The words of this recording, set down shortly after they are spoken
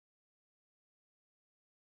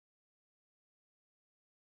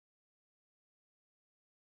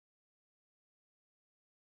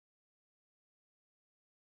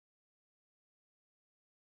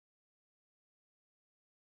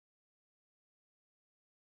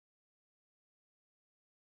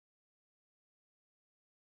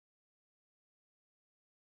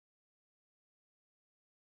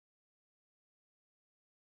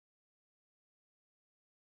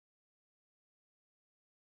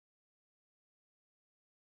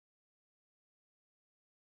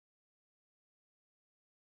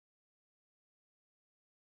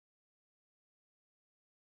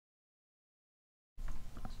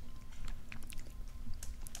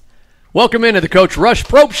Welcome into the Coach Rush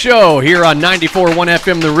Propst Show here on 94.1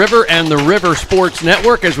 FM The River and the River Sports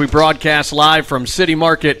Network as we broadcast live from City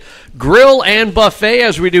Market Grill and Buffet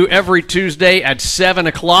as we do every Tuesday at 7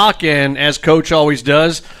 o'clock. And as Coach always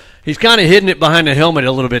does, he's kind of hidden it behind the helmet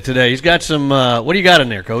a little bit today. He's got some, what do you got in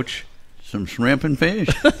there, Coach? Some shrimp and fish.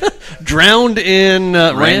 Drowned in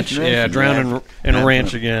ranch? Yeah, drowned in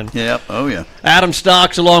ranch again. Yep, oh yeah. Adam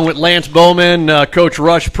Stocks along with Lance Bowman, Coach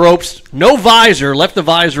Rush Propst. No visor, left the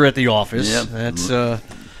visor at the office. Yep.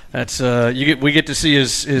 We get to see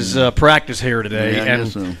his practice here today. Yeah, I and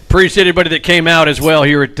guess so. appreciate everybody that came out as well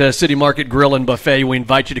here at City Market Grill and Buffet. We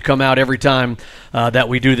invite you to come out every time that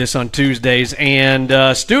we do this on Tuesdays.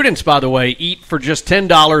 And students, by the way, eat for just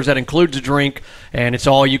 $10. That includes a drink, and it's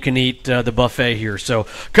all you can eat, the buffet here. So,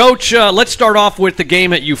 Coach, let's start off with the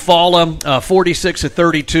game at Eufaula.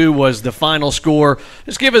 46-32 was the final score.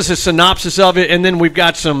 Just give us a synopsis of it, and then we've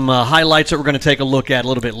got some highlights that we're going to take a look at a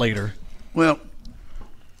little bit later. Well,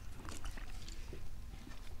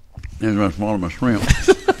 there's where I swallowed my shrimp.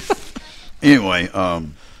 Anyway, the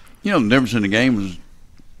difference in the game was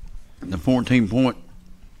the 14-point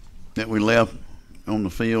that we left on the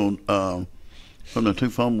field from the two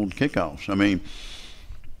fumbled kickoffs. I mean,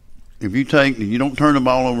 if you don't turn the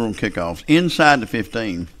ball over on kickoffs inside the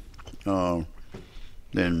 15,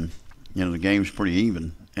 then the game's pretty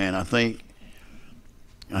even. And I think,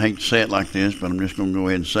 I hate to say it like this, but I'm just going to go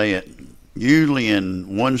ahead and say it. Usually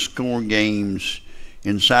in one-score games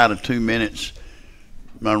inside of 2 minutes,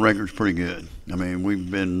 my record's pretty good. I mean, we've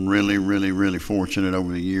been really, really, really fortunate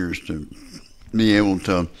over the years to be able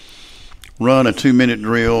to run a 2-minute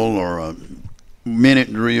drill or a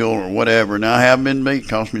minute drill or whatever. Now, I have been beat.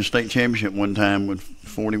 Cost me a state championship one time with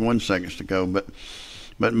 41 seconds to go.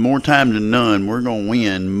 But more times than none, we're going to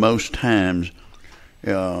win most times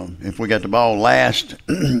if we got the ball last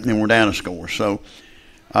and we're down a score. So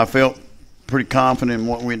I felt pretty confident in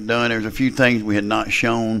what we'd done. There's a few things we had not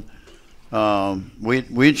shown.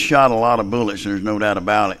 We'd shot a lot of bullets, there's no doubt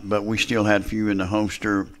about it, but we still had a few in the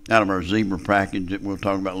holster out of our zebra package that we'll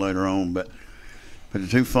talk about later on. But the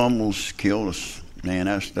two fumbles killed us. Man,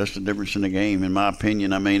 that's the difference in the game, in my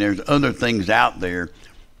opinion. I mean, there's other things out there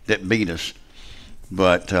that beat us.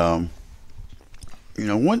 But,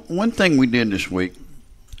 one thing we did this week,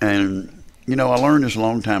 and, I learned this a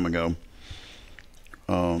long time ago.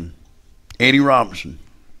 Eddie Robinson,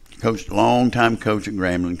 long-time coach at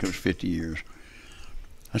Grambling, coached 50 years.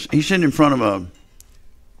 He's sitting in front of a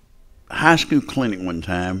high school clinic one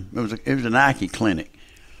time. It was a Nike clinic.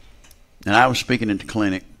 And I was speaking at the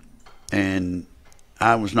clinic, and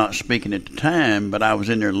I was not speaking at the time, but I was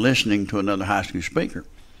in there listening to another high school speaker.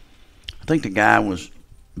 I think the guy was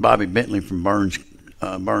Bobby Bentley from Burns,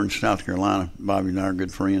 South Carolina. Bobby and I are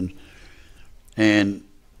good friends. And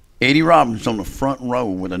Eddie Robinson's on the front row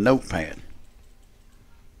with a notepad.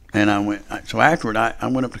 And I went, so afterward, I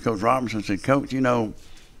went up to Coach Robinson and said, Coach,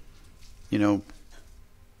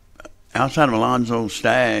 outside of Alonzo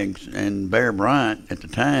Staggs and Bear Bryant at the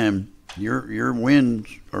time, your wins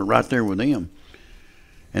are right there with them.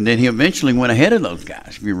 And then he eventually went ahead of those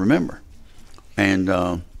guys, if you remember. And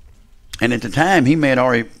at the time, he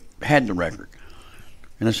already had the record.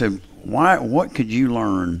 And I said, what could you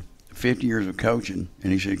learn 50 years of coaching?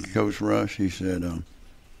 And he said, Coach Rush, he said,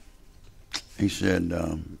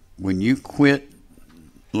 when you quit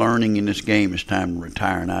learning in this game, it's time to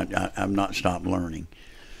retire. And I've not stopped learning.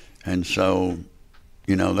 And so,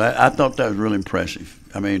 that I thought that was really impressive.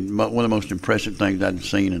 I mean, one of the most impressive things I'd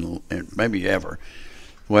seen in maybe ever.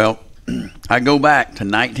 Well, I go back to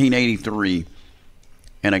 1983,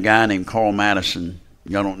 and a guy named Carl Madison,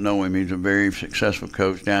 y'all don't know him, he's a very successful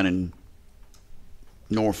coach down in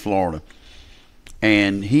North Florida.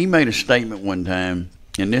 And he made a statement one time,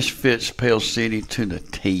 and this fits Pell City to the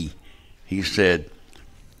T. He said,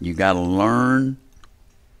 you got to learn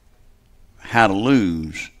how to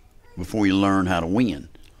lose before you learn how to win.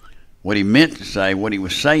 What he meant to say, what he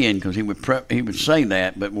was saying, because he would say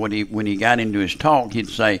that, but when he got into his talk, he'd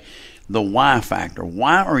say the why factor.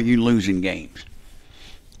 Why are you losing games?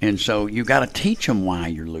 And so you got to teach them why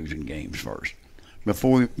you're losing games first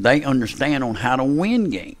before they understand on how to win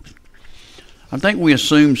games. I think we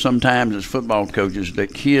assume sometimes as football coaches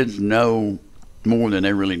that kids know more than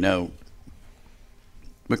they really know.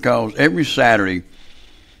 Because every Saturday,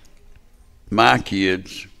 my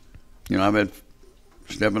kids, I've had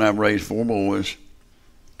Steph and I've raised 4 boys,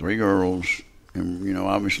 3 girls, and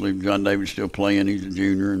obviously John David's still playing. He's a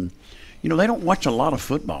junior, and they don't watch a lot of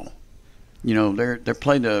football. They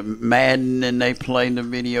play the Madden and they play the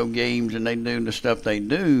video games and they do the stuff they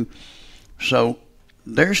do. So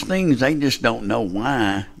there's things they just don't know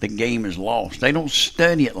why the game is lost. They don't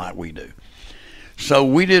study it like we do. So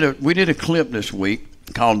we did a clip this week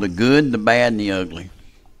called "The Good, the Bad, and the Ugly,"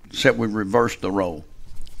 except we reversed the role.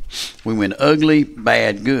 We went ugly,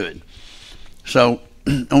 bad, good. So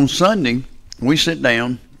on Sunday we sit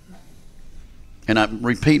down, and I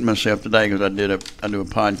repeat myself today because I do a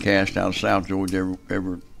podcast out of South Georgia.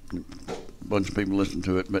 Every bunch of people listen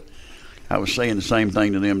to it, but I was saying the same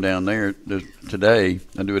thing to them down there today.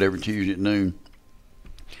 I do it every Tuesday at noon.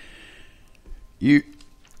 You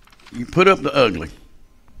put up the ugly,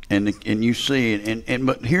 and you see it, and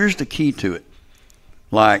but here's the key to it.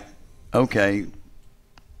 Like, okay,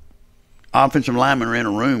 offensive linemen are in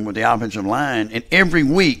a room with the offensive line, and every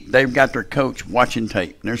week they've got their coach watching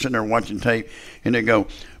tape. And they're sitting there watching tape, and they go,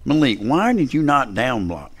 "Malik, why did you not down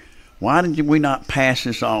block? Why did we not pass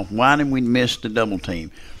this off? Why did we miss the double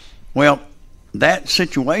team?" Well, that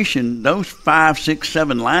situation, those 5, 6,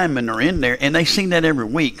 7 linemen are in there, and they see that every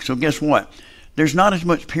week. So guess what? There's not as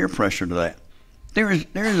much peer pressure to that. There is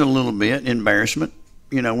a little bit embarrassment,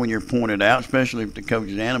 when you're pointed out, especially if the coach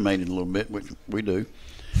is animated a little bit, which we do.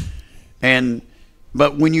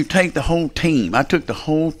 But when you take the whole team, I took the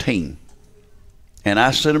whole team, and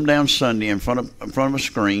I set them down Sunday in front of a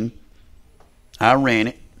screen. I ran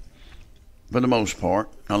it for the most part.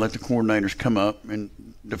 I let the coordinators come up and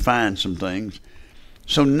define some things.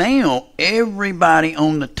 So now everybody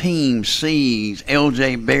on the team sees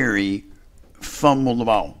L.J. Berry fumble the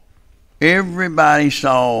ball. Everybody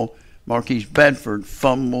saw Marquise Bedford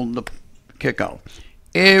fumble the kickoff.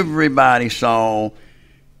 Everybody saw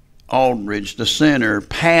Aldridge, the center,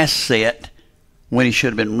 pass set when he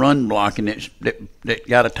should have been run blocking that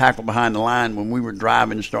got a tackle behind the line when we were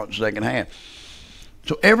driving to start the second half.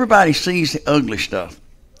 So everybody sees the ugly stuff.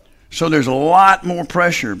 So there's a lot more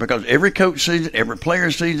pressure because every coach sees it, every player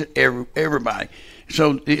sees it, everybody.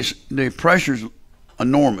 So the pressure's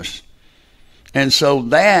enormous. And so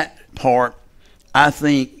that part, I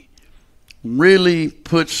think, really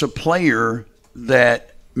puts a player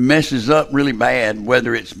that messes up really bad,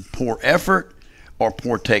 whether it's poor effort or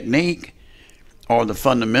poor technique or the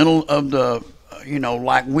fundamental of the,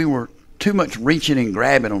 like we were too much reaching and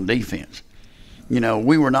grabbing on defense.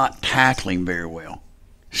 We were not tackling very well,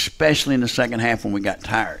 especially in the second half when we got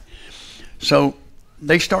tired. So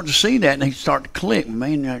they start to see that, and they start to click.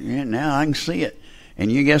 Man, now I can see it.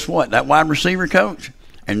 And you guess what? That wide receiver coach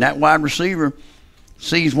and that wide receiver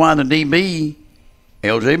sees why the DB,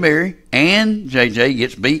 L.J. Berry, and J.J.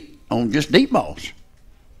 gets beat on just deep balls.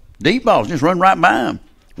 Deep balls, just run right by them.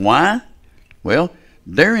 Why? Well,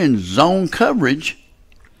 they're in zone coverage,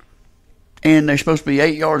 and they're supposed to be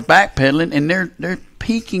 8 yards backpedaling, and they're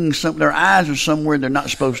peeking their eyes are somewhere they're not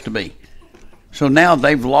supposed to be. So now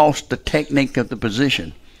they've lost the technique of the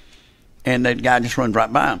position, and that guy just runs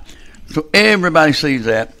right by them. So everybody sees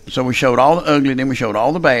that. So we showed all the ugly, then we showed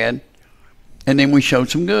all the bad, and then we showed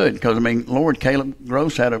some good. Because, Lord, Caleb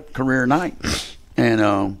Gross had a career night.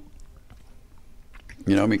 And,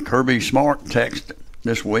 Kirby Smart texted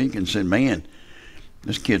this week and said, man,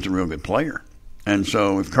 this kid's a real good player. And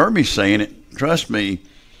so if Kirby's saying it, trust me,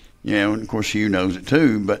 and of course Hugh knows it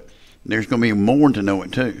too, but there's going to be more to know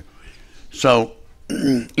it too. So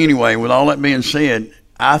anyway, with all that being said,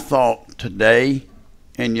 I thought today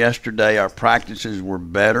and yesterday our practices were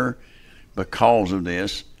better because of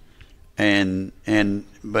this.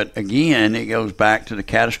 But again, it goes back to the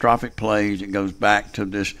catastrophic plays. It goes back to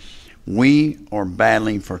this. We are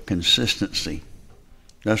battling for consistency.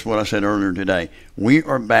 That's what I said earlier today. We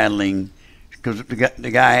are battling because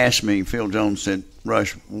the guy asked me, Phil Jones said,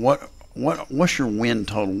 Rush, what's your win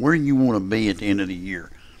total? Where do you want to be at the end of the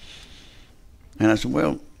year? And I said,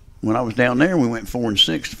 well, when I was down there, we went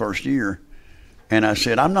 4-6 the first year. And I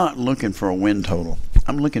said, I'm not looking for a win total.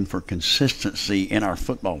 I'm looking for consistency in our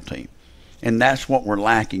football team. And that's what we're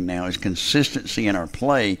lacking now is consistency in our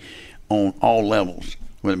play on all levels,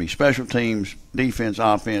 whether it be special teams, defense,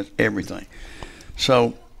 offense, everything.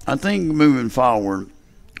 So I think moving forward,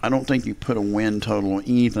 I don't think you put a win total on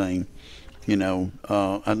anything.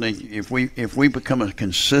 I think if we become a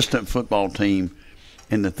consistent football team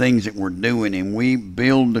in the things that we're doing and we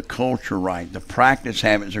build the culture right, the practice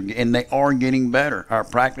habits and they are getting better. Our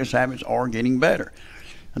practice habits are getting better.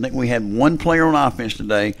 I think we had one player on offense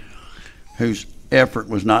today whose effort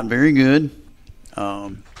was not very good.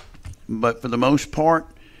 But for the most part,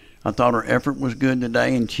 I thought our effort was good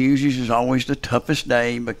today. And Tuesdays is always the toughest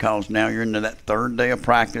day because now you're into that third day of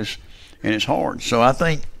practice and it's hard. So I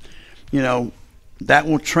think, that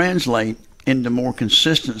will translate into more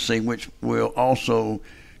consistency, which will also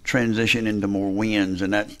transition into more wins,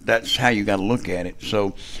 and that's how you got to look at it.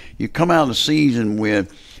 So you come out of the season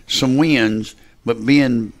with some wins, but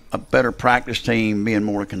being a better practice team, being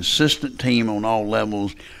more a consistent team on all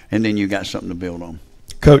levels, and then you got something to build on.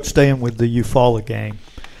 Coach, staying with the Eufaula game,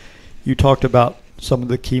 you talked about some of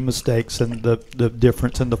the key mistakes and the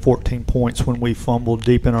difference in the 14 points when we fumbled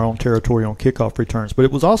deep in our own territory on kickoff returns. But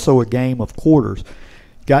it was also a game of quarters.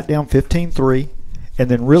 Got down 15-3, and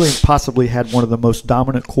then really possibly had one of the most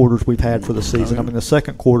dominant quarters we've had for the season. I mean, the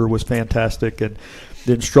second quarter was fantastic, and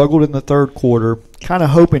then struggled in the third quarter, kind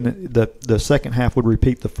of hoping that the second half would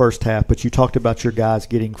repeat the first half. But you talked about your guys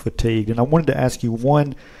getting fatigued. And I wanted to ask you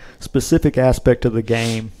one specific aspect of the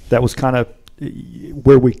game that was kind of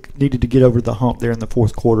where we needed to get over the hump there in the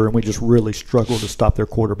fourth quarter, and we just really struggled to stop their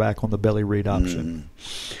quarterback on the belly read option.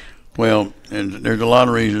 Well, and there's a lot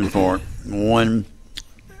of reasons for it. One,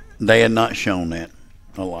 they had not shown that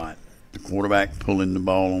a lot. The quarterback pulling the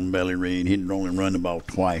ball on belly read, he'd only run the ball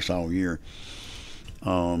twice all year.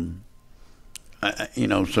 So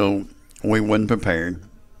we wasn't prepared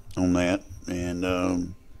on that, and I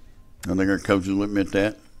think our coaches will admit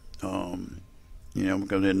that.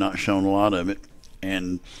 Because they had not shown a lot of it.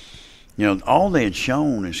 And, all they had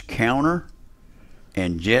shown is counter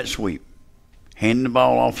and jet sweep. Handing the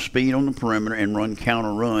ball off speed on the perimeter and run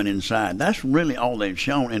counter run inside. That's really all they've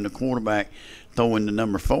shown. And the quarterback throwing the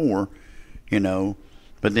number 4, But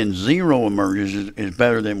then zero emerges is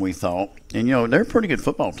better than we thought. And, they're a pretty good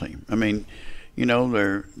football team. I mean, they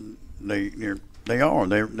got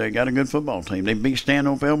a good football team. They beat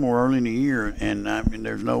Stanhope Elmore early in the year, and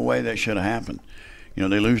there's no way that should have happened.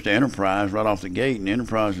 They lose to Enterprise right off the gate, and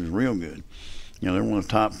Enterprise is real good. They're one of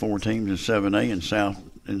the top 4 teams in 7A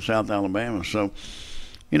in South Alabama. So,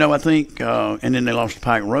 I think, and then they lost to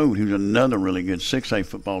Pike Road, who's another really good 6A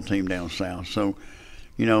football team down south. So,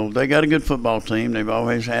 they got a good football team. They've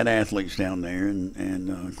always had athletes down there, and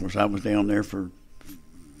of course, I was down there for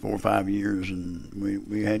 4 or 5 years, and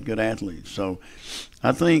we had good athletes. So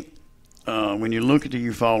I think when you look at the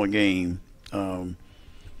Eufaula game,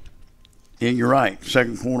 you're right.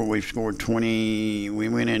 Second quarter, we scored 20. We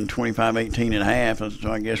went in 25-18 at half,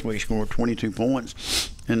 so I guess we scored 22 points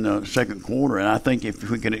in the second quarter. And I think if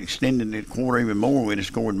we could have extended the quarter even more, we'd have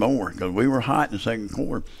scored more because we were hot in the second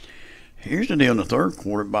quarter. Here's the deal in the third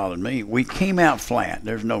quarter, it bothered me. We came out flat,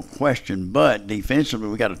 there's no question, but defensively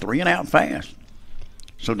we got a 3-and-out fast.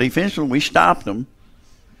 So defensively, we stopped them.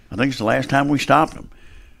 I think it's the last time we stopped them.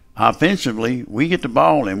 Offensively, we get the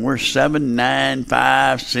ball, and we're 7, 9,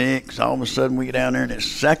 5, 6. All of a sudden, we get down there, and it's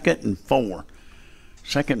 2nd and 4,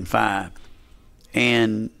 2nd and 5.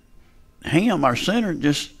 And Ham, our center,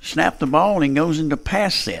 just snapped the ball and goes into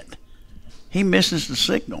pass set. He misses the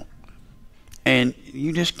signal. And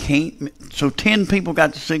you just can't. So 10 people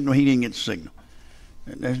got the signal. He didn't get the signal.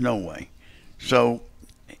 There's no way. So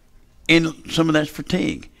and some of that's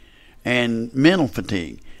fatigue and mental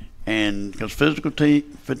fatigue. And because physical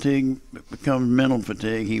fatigue becomes mental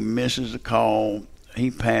fatigue, he misses the call.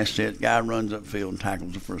 He passed it. Guy runs upfield and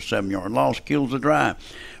tackles it for a 7-yard loss, kills the drive.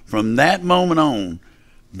 From that moment on,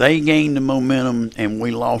 they gained the momentum, and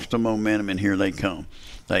we lost the momentum, and here they come.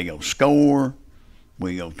 They go score.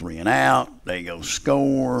 We go 3-and-out. They go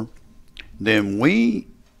score. Then we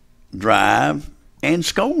drive and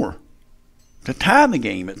score to tie the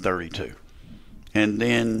game at 32. And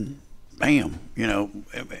then, bam,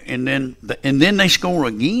 and then they score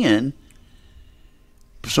again.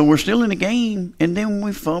 So we're still in the game, and then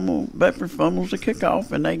we fumble. Bedford fumbles the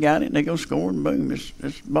kickoff, and they got it, and they go score, and boom,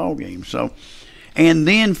 it's ball game. So, and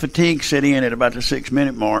then fatigue set in at about the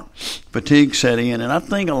 6-minute mark. Fatigue set in, and I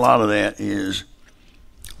think a lot of that is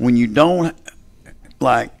when you don't,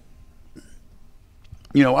 our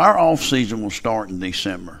off season will start in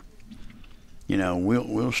December.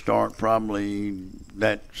 We'll start probably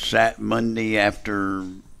that Monday after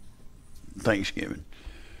Thanksgiving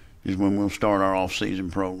is when we'll start our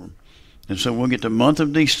off-season program. And so we'll get the month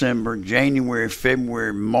of December, January,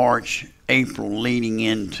 February, March, April, leading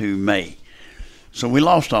into May. So we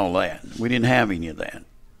lost all that. We didn't have any of that.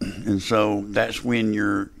 And so that's when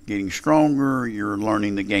you're getting stronger, you're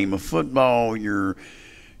learning the game of football, you're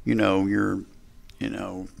doing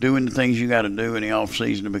the things you got to do in the off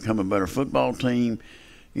season to become a better football team,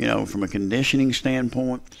 from a conditioning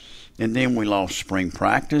standpoint. And then we lost spring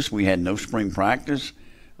practice. We had no spring practice.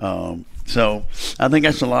 So I think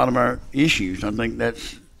that's a lot of our issues. I think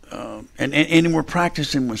that's and we're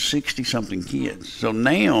practicing with 60-something kids. So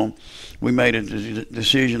now we made a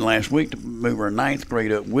decision last week to move our 9th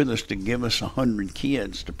grade up with us to give us 100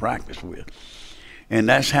 kids to practice with. And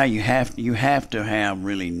that's how you have to have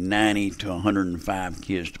really 90 to 105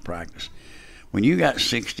 kids to practice. when you got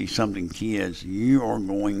 60-something kids, you are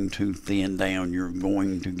going to thin down. You're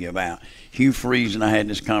going to give out. Hugh Freeze and I had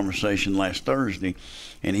this conversation last Thursday,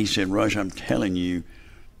 and he said, Rush, I'm telling you,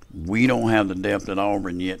 we don't have the depth at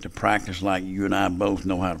Auburn yet to practice like you and I both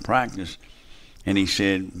know how to practice. And he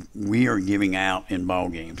said, we are giving out in ball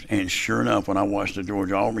games. And sure enough, when I watched the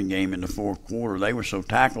Georgia-Auburn game in the fourth quarter, they were so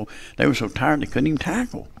tired they couldn't even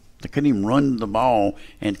tackle. They couldn't even run the ball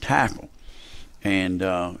and tackle. And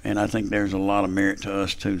I think there's a lot of merit to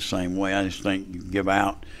us too the same way. I just think you give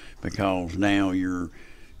out because now your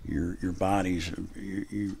bodies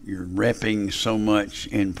you're repping so much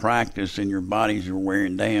in practice and your bodies are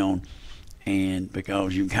wearing down, and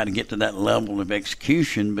because you've got to get to that level of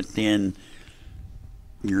execution, but then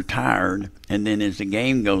you're tired, and then as the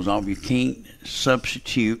game goes off, you can't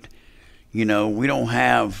substitute. We don't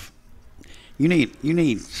have. You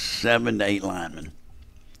need 7 to 8 linemen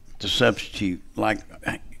to substitute. Like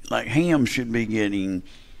Ham should be getting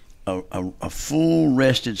a full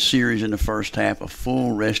rested series in the first half, a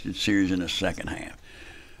full rested series in the second half.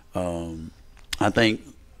 I think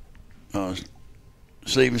Lance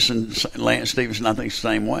Stevenson, I think the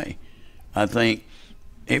same way. I think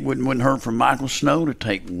it wouldn't hurt for Michael Snow to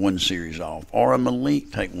take one series off, or a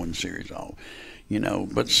Malik take one series off.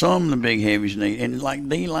 But some of the big heavies need, and like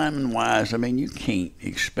D lineman wise, I mean, you can't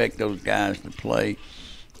expect those guys to play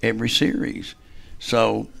every series.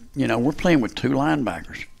 So, we're playing with 2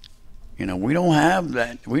 linebackers. We don't have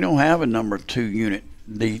that. We don't have a number 2 unit,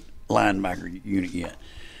 D linebacker unit yet.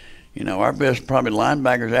 Our best probably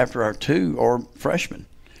linebackers after our 2 are freshmen.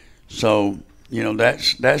 So,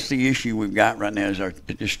 that's the issue we've got right now is our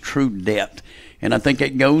just true depth. And I think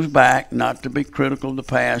it goes back, not to be critical of the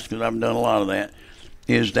past because I've done a lot of that,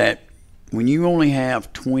 is that when you only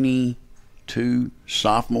have 22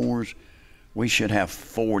 sophomores, we should have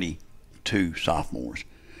 42 sophomores.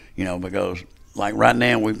 Because like right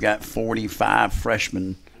now we've got 45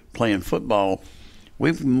 freshmen playing football.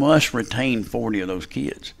 We must retain 40 of those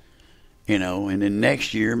kids, and then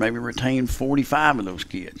next year maybe retain 45 of those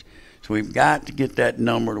kids. So we've got to get that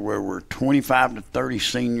number to where we're 25 to 30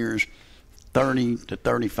 seniors, 30 to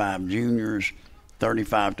 35 juniors,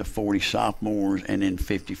 35 to 40 sophomores, and then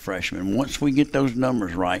 50 freshmen. Once we get those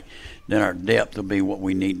numbers right, then our depth will be what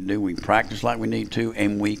we need to do. We practice like we need to,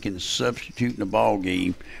 and we can substitute in the ball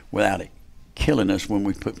game without it killing us when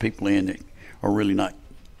we put people in that are really not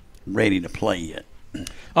ready to play yet.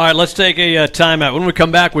 All right, let's take a timeout. When we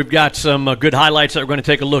come back, we've got some good highlights that we're going to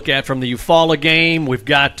take a look at from the Eufaula game. We've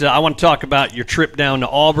got I want to talk about your trip down to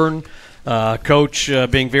Auburn. Coach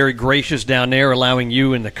being very gracious down there, allowing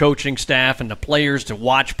you and the coaching staff and the players to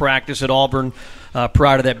watch practice at Auburn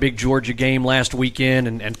prior to that big Georgia game last weekend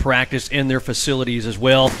and practice in their facilities as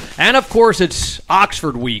well. And, of course, it's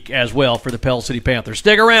Oxford week as well for the Pell City Panthers.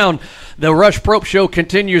 Stick around. The Rush Propst Show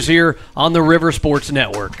continues here on the River Sports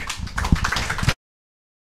Network.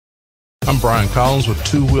 I'm Brian Collins with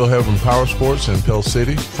Two Wheel Heaven Power Sports in Pell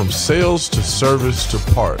City. From sales to service to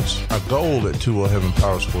parts, our goal at Two Wheel Heaven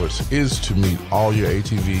Power Sports is to meet all your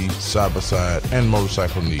ATV, side-by-side, and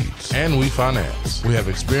motorcycle needs. And we finance. We have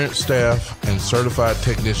experienced staff and certified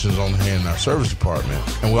technicians on hand in our service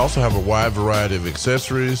department. And we also have a wide variety of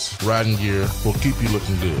accessories, riding gear will keep you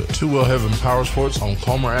looking good. Two Wheel Heaven Power Sports on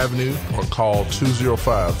Comer Avenue or call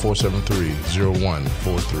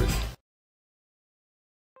 205-473-0143.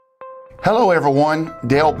 Hello everyone,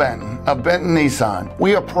 Dale Benton of Benton Nissan.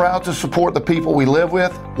 We are proud to support the people we live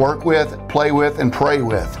with, work with, play with, and pray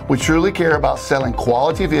with. We truly care about selling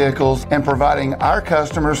quality vehicles and providing our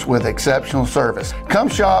customers with exceptional service. Come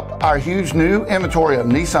shop our huge new inventory of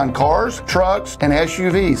Nissan cars, trucks, and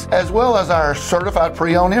SUVs, as well as our certified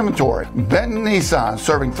pre-owned inventory. Benton Nissan,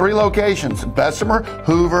 serving 3 locations, Bessemer,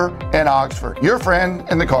 Hoover, and Oxford. Your friend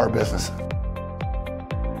in the car business.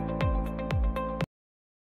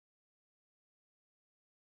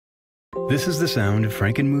 This is the sound of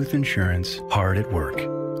Frankenmuth Insurance hard at work.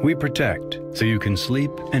 We protect so you can sleep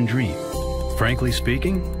and dream. Frankly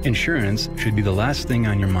speaking, insurance should be the last thing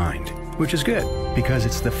on your mind, which is good because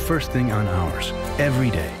it's the first thing on ours every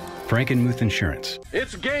day. Frankenmuth Insurance.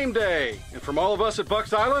 It's game day, and from all of us at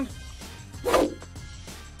Bucks Island,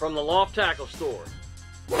 from the Loft Tackle Store,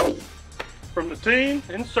 from the team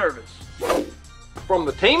in service, from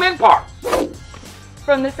the team in parts,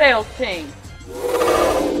 from the sales team,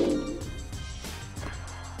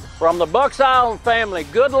 from the Bucks Island family,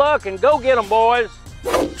 good luck and go get 'em, boys.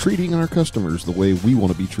 Treating our customers the way we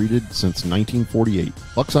want to be treated since 1948.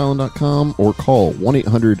 BucksIsland.com or call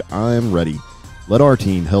 1-800-I'm-READY. Let our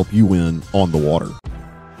team help you win on the water.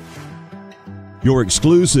 Your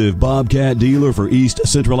exclusive Bobcat dealer for East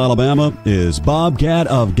Central Alabama is Bobcat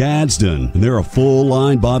of Gadsden, and they're a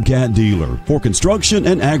full-line Bobcat dealer for construction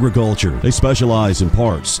and agriculture. They specialize in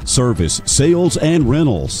parts, service, sales, and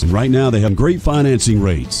rentals. And right now, they have great financing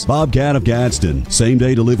rates. Bobcat of Gadsden,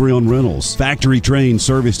 same-day delivery on rentals, factory-trained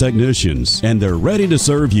service technicians, and they're ready to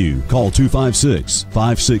serve you. Call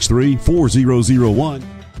 256-563-4001.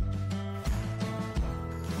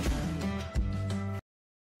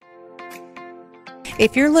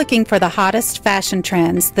 If you're looking for the hottest fashion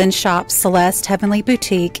trends, then shop Celeste Heavenly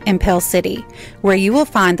Boutique in Pell City, where you will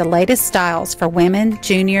find the latest styles for women,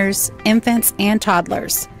 juniors, infants, and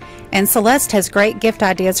toddlers. And Celeste has great gift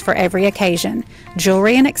ideas for every occasion: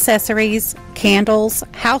 jewelry and accessories, candles,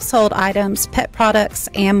 household items, pet products,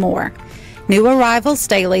 and more. New arrivals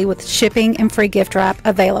daily with shipping and free gift wrap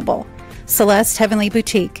available. Celeste Heavenly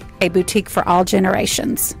Boutique, a boutique for all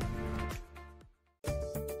generations.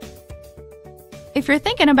 If you're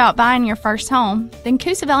thinking about buying your first home, then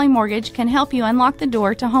Coosa Valley Mortgage can help you unlock the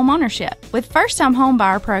door to home ownership with first-time home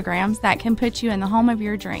buyer programs that can put you in the home of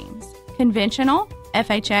your dreams. Conventional,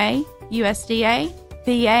 FHA, USDA,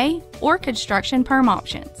 VA, or construction perm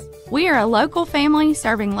options. We are a local family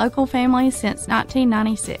serving local families since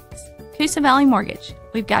 1996. Coosa Valley Mortgage,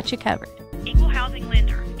 we've got you covered. Equal housing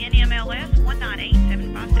lender, NMLS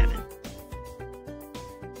 198757.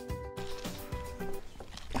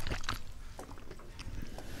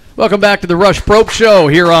 Welcome back to the Rush Propst Show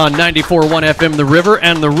here on 94.1 FM The River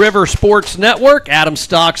and the River Sports Network. Adam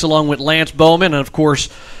Stocks along with Lance Bowman, and of course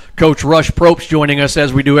Coach Rush Propst joining us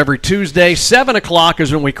as we do every Tuesday. 7 o'clock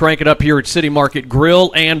is when we crank it up here at City Market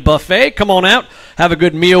Grill and Buffet. Come on out, have a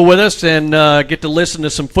good meal with us, and get to listen to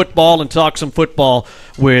some football and talk some football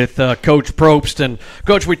with Coach Propst. And,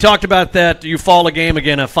 Coach, we talked about that Eufaula game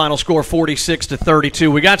again, a final score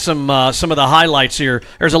 46-32. We got some of the highlights here.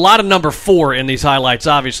 There's a lot of number 4 in these highlights,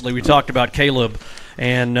 obviously. We talked about Caleb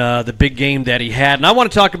and the big game that he had. And I want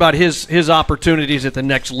to talk about his opportunities at the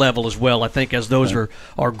next level as well, I think, as those are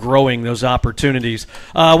growing, those opportunities.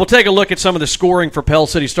 We'll take a look at some of the scoring for Pell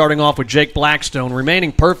City, starting off with Jake Blackstone,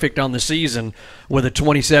 remaining perfect on the season with a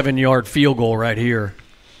 27-yard field goal right here.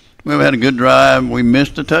 We had a good drive. We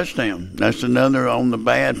missed a touchdown. That's another on the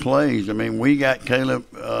bad plays. I mean, we got Caleb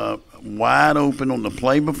wide open on the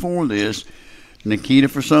play before this. Nikita,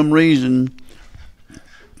 for some reason,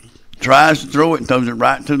 tries to throw it and throws it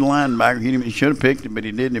right to the linebacker. He should have picked it, but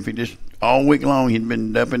he didn't. If he just all week long he'd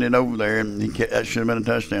been dumping it over there, and that should have been a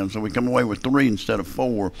touchdown. So we come away with 3 instead of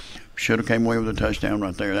 4. Should have came away with a touchdown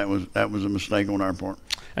right there. That was a mistake on our part.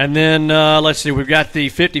 And then let's see, we've got the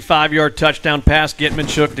 55-yard touchdown pass. Gitman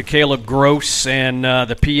shook to Caleb Gross, and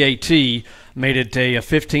the PAT made it a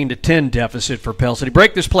 15-10 deficit for Pell City.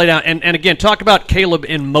 Break this play down, and again, talk about Caleb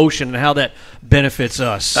in motion and how that benefits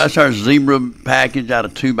us. That's our zebra package out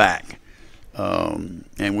of 2-back.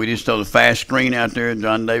 And we just throw the fast screen out there.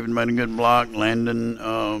 John David made a good block.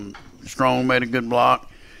 Landon Strong made a good block.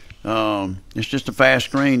 It's just a fast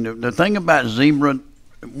screen. The thing about zebra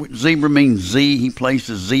means Z. He plays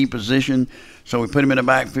the Z position, so we put him in the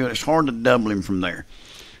backfield. It's hard to double him from there.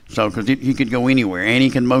 So because he could go anywhere, and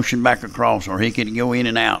he can motion back across, or he could go in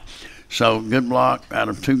and out. So good block out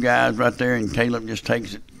of 2 guys right there, and Caleb just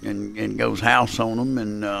takes it and goes house on them.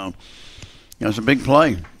 And it's a big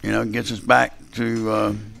play. It gets us back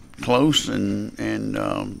to close, and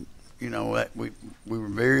that we were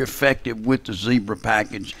very effective with the zebra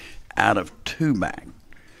package out of 2-back.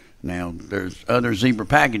 Now there's other zebra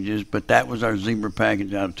packages, but that was our zebra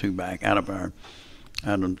package out of 2-back, out of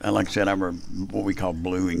like I said, our what we call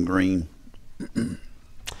blue and green.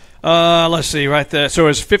 Let's see, right there. So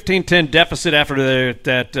it's 15-10 deficit after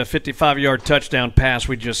that 55-yard touchdown pass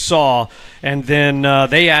we just saw, and then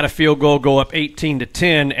they add a field goal, go up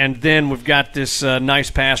 18-10, and then we've got this nice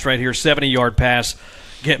pass right here, 70-yard pass.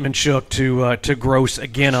 Gitman shook to Gross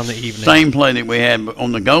again on the evening. Same play that we had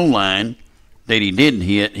on the goal line that he didn't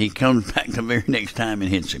hit. He comes back the very next time and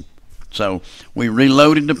hits him. So we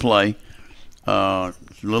reloaded the play.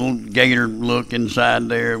 Little gator look inside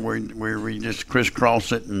there where we just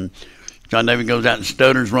crisscross it, and John David goes out and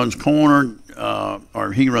stutters, runs corner,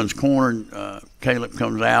 or he runs corner. Caleb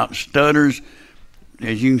comes out, stutters.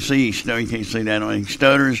 As you can see, you can't see that. He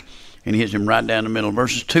stutters, and he hits him right down the middle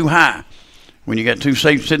versus too high. When you got 2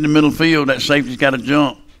 safeties sitting in the middle field, that safety's got to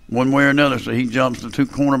jump one way or another. So he jumps the 2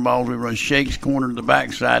 corner balls. We run shakes corner to the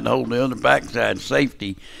backside to hold the other backside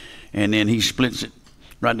safety, and then he splits it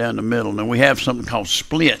right down the middle. Now, we have something called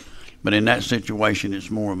split, but in that situation,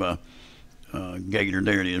 it's more of a gator.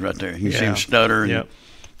 There it is right there. You see him stutter. And,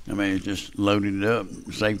 I mean, it just loaded it up.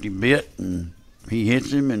 Safety bit, and he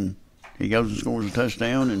hits him, and he goes and scores a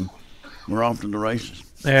touchdown, and we're off to the races.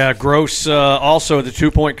 Yeah, Gross also the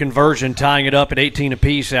 2-point conversion, tying it up at 18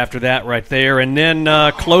 apiece after that right there. And then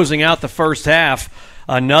closing out the first half,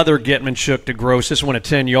 another Getman-Shook to Gross. This one a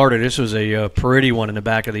 10-yarder. This was a pretty one in the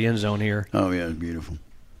back of the end zone here. Oh, yeah, it's beautiful.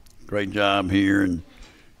 Great job here, and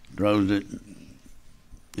throws it.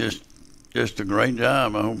 Just a great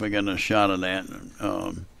job. I hope I got a shot of that.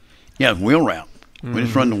 Yeah, it's wheel route. We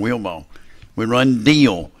just run the wheel ball. We run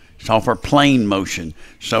deal. It's off our plane motion.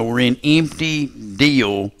 So we're in empty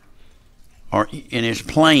deal, and it's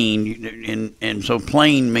plane, and so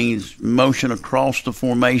plane means motion across the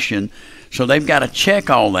formation. So they've got to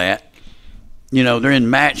check all that. You know, they're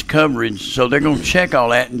in match coverage, so they're going to check all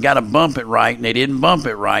that and got to bump it right, and they didn't bump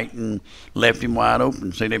it right and left him wide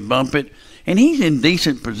open. So they bump it, and he's in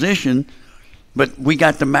decent position, but we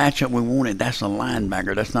got the matchup we wanted. That's a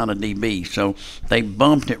linebacker. That's not a DB. So they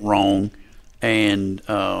bumped it wrong. And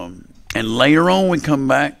later on we come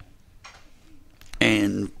back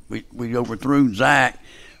and we overthrew Zach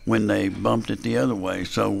when they bumped it the other way.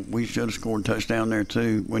 So we should have scored a touchdown there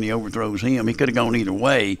too when he overthrows him. He could have gone either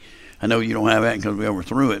way. I know you don't have that because we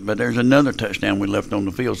overthrew it, but there's another touchdown we left on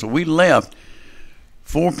the field. So we left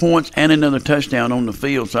 4 points and another touchdown on the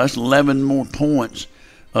field. So that's 11 more points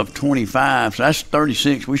of 25. So that's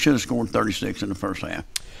 36. We should have scored 36 in the first half.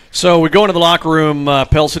 So we go into the locker room,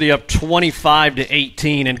 Pell City up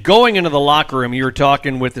 25-18, and going into the locker room, you were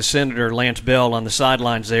talking with the Senator, Lance Bell, on the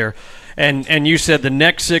sidelines there, and you said the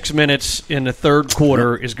next 6 minutes in the third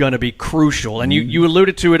quarter is going to be crucial. And you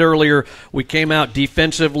alluded to it earlier. We came out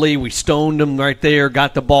defensively. We stoned them right there,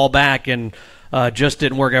 got the ball back, and just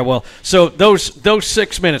didn't work out well. So those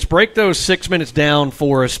 6 minutes, break those 6 minutes down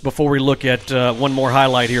for us before we look at one more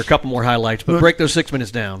highlight here, a couple more highlights, but break those 6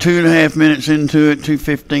 minutes down. 2.5 minutes into it,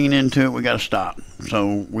 2:15 into it, we got to stop.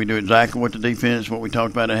 So we do exactly what the defense, what we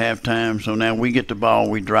talked about at halftime. So now we get the ball,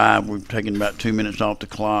 we drive. We've taken about 2 minutes off the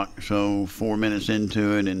clock, so 4 minutes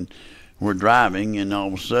into it, and we're driving, and all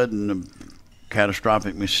of a sudden a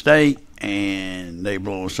catastrophic mistake, and they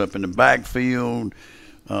blow us up in the backfield.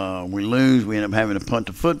 We lose. We end up having to punt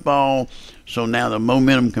the football. So now the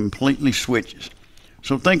momentum completely switches.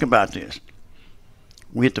 So think about this.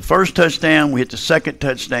 We hit the first touchdown. We hit the second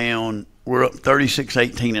touchdown. We're up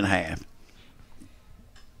 36-18 and a half.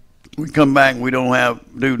 We come back and we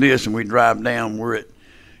don't do this, and we drive down. We're at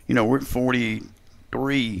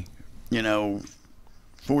 43,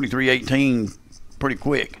 43-18 pretty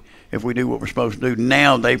quick. If we do what we're supposed to do.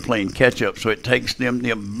 Now they playing catch-up, so it takes them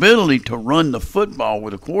the ability to run the football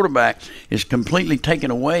with a quarterback is completely taken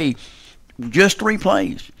away. Just 3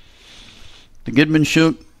 plays. The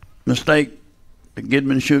Getman-Shook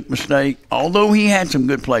mistake, although he had some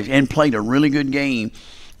good plays and played a really good game,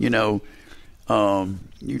 you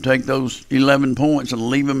take those 11 points and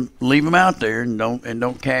leave them out there and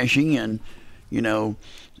don't cash in,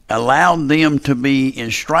 allowed them to be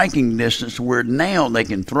in striking distance where now they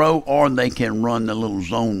can throw or they can run the little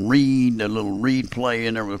zone read, the little read play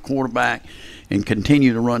in there with the quarterback and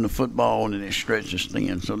continue to run the football, and then it stretches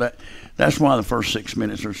thin. So that's why the first 6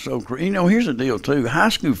 minutes are so crucial. Here's the deal, too. High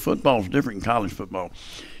school football is different than college football.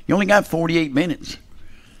 You only got 48 minutes.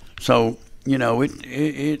 So, you got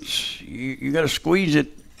to squeeze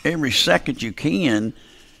it every second you can,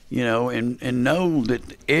 and know that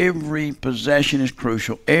every possession is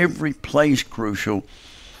crucial, every play is crucial,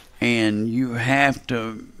 and you have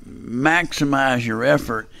to maximize your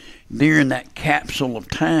effort during that capsule of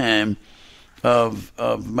time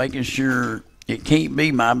of making sure it can't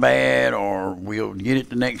be my bad or we'll get it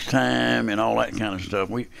the next time and all that kind of stuff.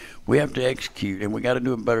 We have to execute, and we got to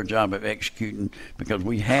do a better job of executing because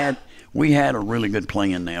we had a really good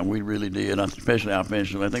plan now. We really did, especially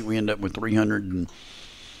offensively. I think we ended up with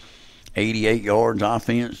 388 yards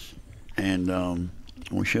offense, and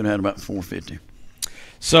we should have had about 450.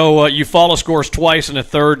 So Eufaula scores twice in the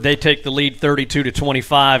third. They take the lead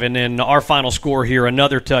 32-25, and then our final score here,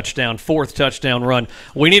 another touchdown, 4th touchdown run.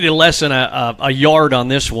 We needed less than a yard on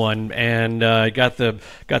this one, and got the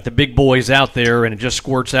big boys out there, and it just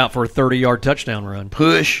squirts out for a 30-yard touchdown run.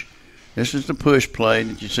 Push. This is the push play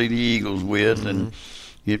that you see the Eagles with, and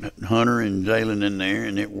you get Hunter and Jalen in there,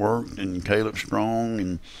 and it worked, and Caleb Strong,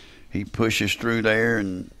 and he pushes through there,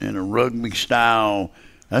 and a rugby style.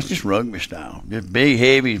 That's just rugby style. Just big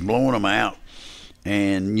heavies blowing them out.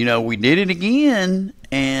 And, we did it again,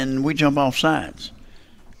 and we jump off sides.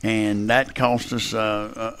 And that cost us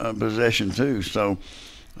a possession too. So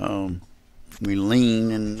we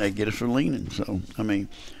lean, and they get us for leaning. So,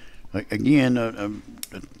 again,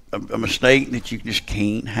 a mistake that you just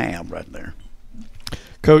can't have right there.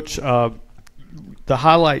 Coach, the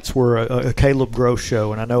highlights were a Caleb Gross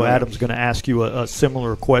show, and I know Adam's going to ask you a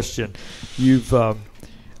similar question. I'm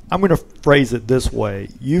going to phrase it this way.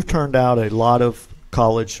 You've turned out a lot of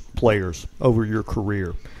college players over your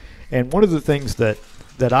career. And one of the things that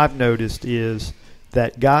I've noticed is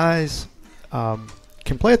that guys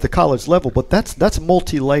can play at the college level, but that's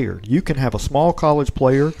multi-layered. You can have a small college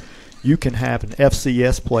player, you can have an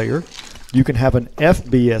FCS player, you can have an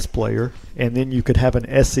FBS player, and then you could have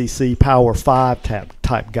an SEC Power 5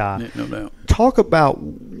 type guy. No doubt. Talk about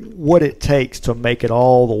what it takes to make it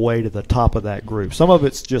all the way to the top of that group. Some of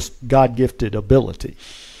it's just God-gifted ability.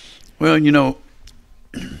 Well,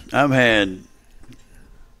 I've had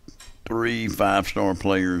 3 5-star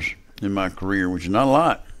players in my career, which is not a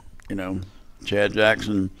lot. Chad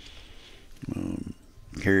Jackson,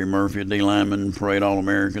 Kerry Murphy, a D lineman, parade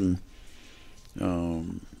All-American.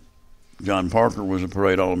 John Parker was a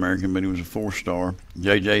parade All-American, but he was a 4-star.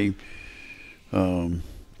 J.J.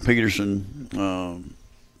 Peterson,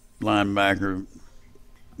 linebacker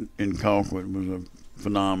in Colquitt, was a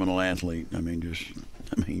phenomenal athlete.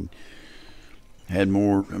 Had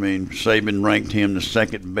more. Saban ranked him the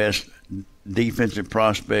second best defensive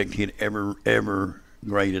prospect he'd ever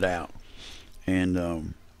graded out.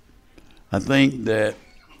 And I think that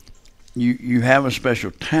you have a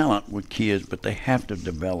special talent with kids, but they have to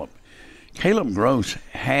develop. Caleb Gross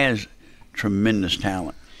has tremendous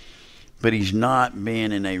talent, but he's not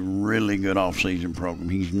been in a really good off-season program.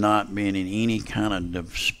 He's not been in any kind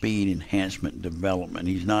of speed enhancement development.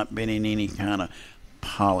 He's not been in any kind of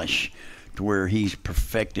polish to where he's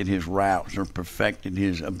perfected his routes or perfected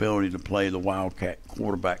his ability to play the Wildcat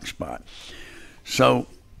quarterback spot. So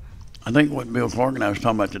I think what Bill Clark and I was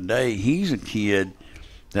talking about today, he's a kid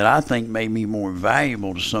that I think may be more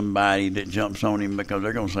valuable to somebody that jumps on him, because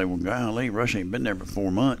they're going to say, well, golly, Rush ain't been there but 4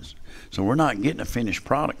 months. So we're not getting a finished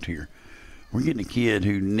product here. We're getting a kid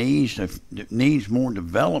who needs more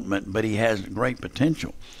development, but he has great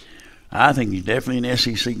potential. I think he's definitely an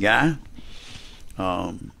SEC guy.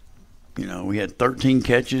 We had 13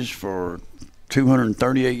 catches for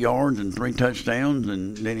 238 yards and 3 touchdowns,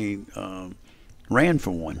 and then he ran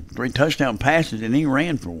for 1. 3 touchdown passes, and he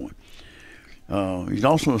ran for 1. He's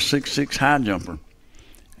also a 6'6" high jumper,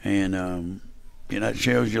 and that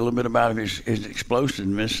shows you a little bit about his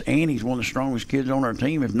explosiveness. And he's one of the strongest kids on our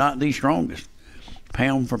team, if not the strongest,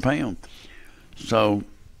 pound for pound. So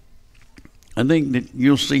I think that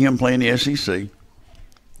you'll see him play in the SEC.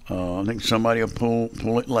 I think somebody will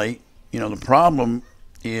pull it late. The problem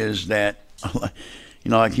is that,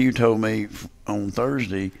 like you told me on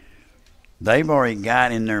Thursday, they've already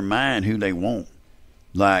got in their mind who they want.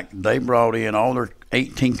 Like, they brought in all their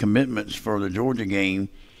 18 commitments for the Georgia game,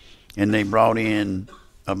 and they brought in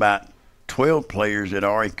about 12 players that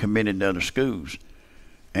already committed to other schools.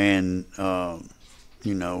 And, 2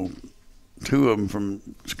 of them from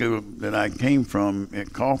school that I came from at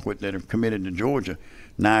Colquitt that have committed to Georgia,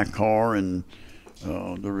 Nia Carr and the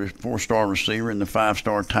 4-star receiver and the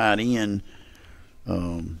 5-star tight end.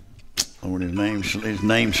 His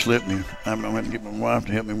name slipped me. I'm going to have to get my wife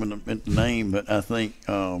to help me with the name, but I think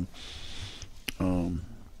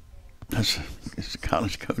it's a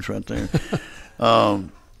college coach right there.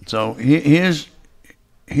 So his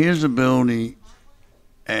ability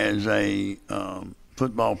as a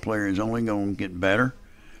football player is only going to get better,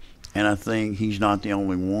 and I think he's not the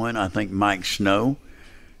only one. I think Mike Snow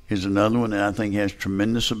is another one that I think has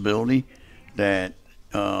tremendous ability that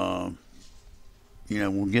we'll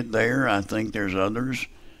get there. I think there's others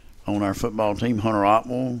on our football team. Hunter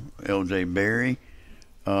Otwell, L.J. Berry.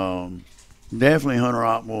 Definitely Hunter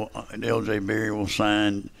Otwell and L.J. Berry will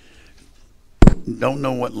sign. Don't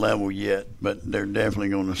know what level yet, but they're definitely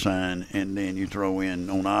going to sign. And then you throw in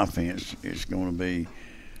on offense, it's going to be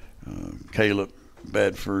Caleb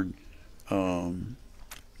Bedford. I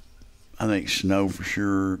think Snow for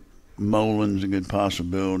sure. Molin's a good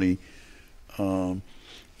possibility. And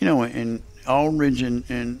Aldridge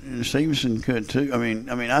and Stevenson could too.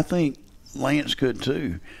 I think Lance could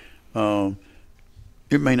too.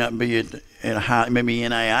 It may not be at a high, maybe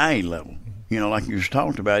NAIA level. Like you just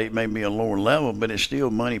talked about, it may be a lower level, but it's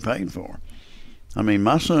still money paid for.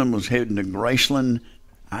 My son was heading to Graceland,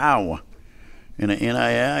 Iowa, in an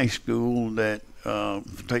NAIA school that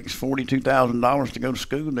takes $42,000 to go to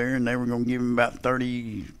school there, and they were going to give him about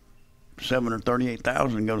 $37,000 or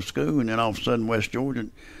 $38,000 to go to school, and then all of a sudden West Georgia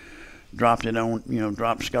dropped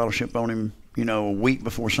the scholarship on him, a week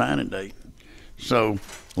before signing date. So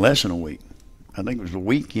less than a week. I think it was the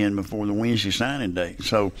weekend before the Wednesday signing date.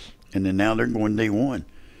 So, and then now they're going D1.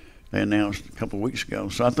 They announced a couple of weeks ago.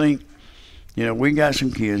 So I think You know, we got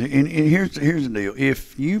some kids, and here's the deal.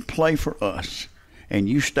 If you play for us and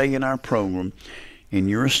you stay in our program and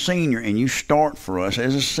you're a senior and you start for us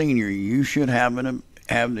as a senior, you should have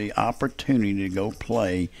the opportunity to go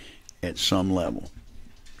play at some level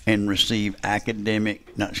and receive athletic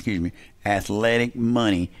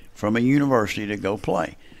money from a university to go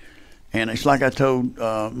play. And it's like I told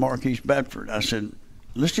Marquise Bedford. I said,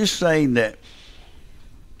 let's just say that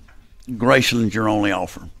Graceland's your only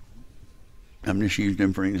offer. I'm just using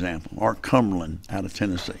them for an example. Or Cumberland out of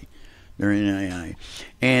Tennessee. They're in NAIA.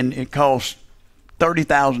 And it costs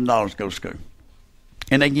 $30,000 to go to school.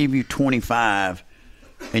 And they give you $25,000,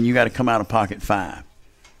 and you got to come out of pocket $5,000.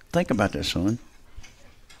 Think about that, son.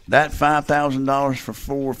 That $5,000 for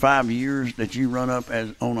 4 or 5 years that you run up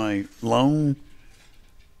as on a loan,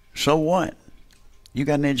 so what? You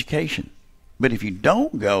got an education. But if you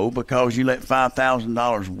don't go because you let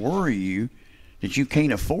 $5,000 worry you that you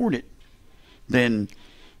can't afford it, then,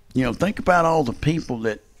 you know, think about all the people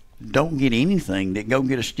that don't get anything, that go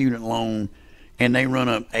get a student loan and they run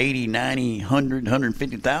up $80,000, $90,000,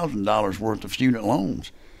 $100,000, $150,000 worth of student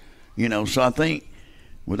loans. You know, so I think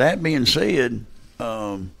with that being said,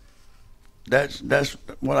 that's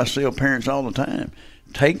what I tell parents all the time.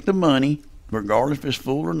 Take the money, regardless if it's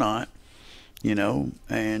full or not, you know,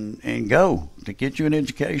 and go to get you an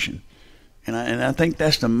education. And I think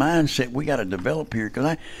that's the mindset we got to develop here.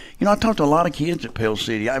 Because I talk to a lot of kids at Pell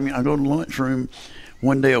City. I mean, I go to the lunchroom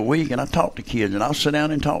one day a week and I talk to kids, and I'll sit down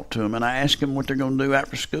and talk to them, and I ask them what they're going to do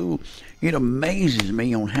after school. It amazes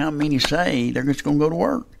me on how many say they're just going to go to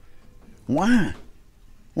work. Why?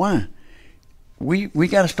 We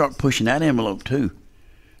got to start pushing that envelope too,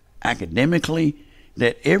 academically,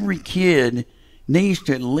 that every kid needs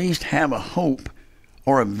to at least have a hope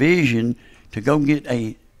or a vision to go get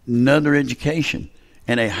another education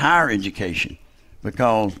and a higher education,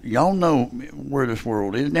 because y'all know where this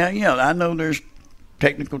world is now. Yeah, I know there's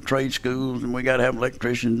technical trade schools and we got to have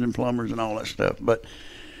electricians and plumbers and all that stuff, but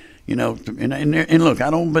you know, and look, I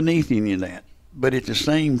don't beneath any of that, but at the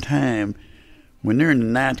same time, when they're in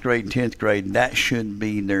the 9th grade and 10th grade, that should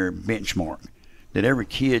be their benchmark. That every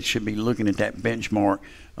kid should be looking at that benchmark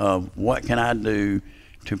of what can I do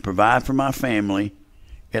to provide for my family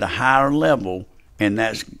at a higher level, and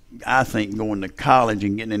that's, I think, going to college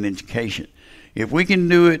and getting an education. If we can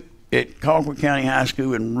do it at Colquitt County High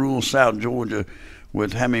School in rural South Georgia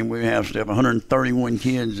with how many we have, Steph, 131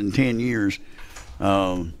 kids in 10 years,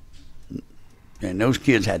 and those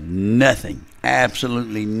kids had nothing,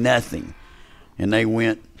 absolutely nothing. And they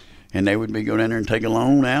went, and they would go down there and take a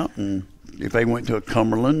loan out, and if they went to a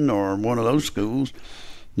Cumberland or one of those schools,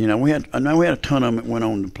 you know, I know we had a ton of them that went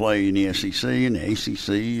on to play in the SEC and the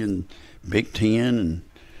ACC and Big Ten and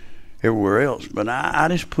everywhere else. But I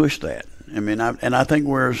just pushed that. I mean, I think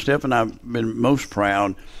where Steph and I've been most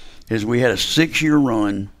proud is we had a 6-year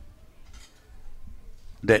run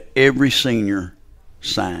that every senior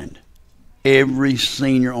signed. Every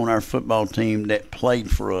senior on our football team that played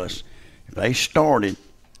for us, if they started,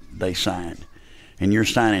 they signed. And you're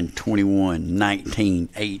signing 21, 19,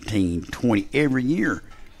 18, 20 every year.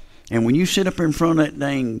 And when you sit up in front of that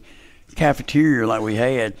dang cafeteria like we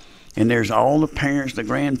had, and there's all the parents, the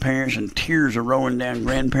grandparents, and tears are rolling down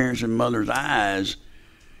grandparents and mothers' eyes,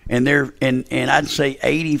 and I'd say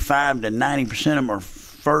 85 to 90% of them are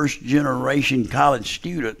first-generation college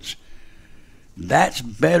students, that's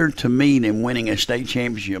better to me than winning a state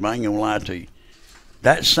championship. I ain't going to lie to you.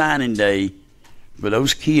 That signing day for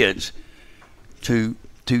those kids to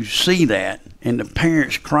see that, and the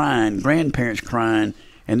parents crying, grandparents crying,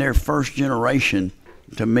 and their first generation,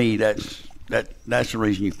 to me, that's the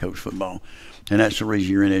reason you coach football, and that's the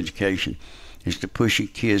reason you're in education, is to push your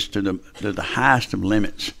kids to the highest of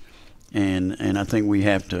limits, and I think we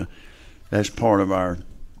have to. That's part of our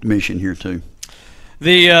mission here too.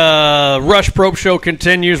 The Rush Propst Show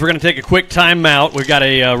continues. We're going to take a quick timeout. We've got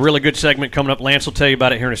a really good segment coming up. Lance will tell you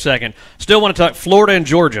about it here in a second. Still want to talk Florida and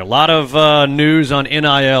Georgia. A lot of news on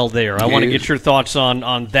NIL there. I want to get your thoughts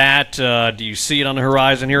on that. Do you see it on the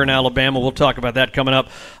horizon here in Alabama? We'll talk about that coming up.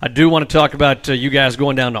 I do want to talk about you guys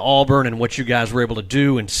going down to Auburn and what you guys were able to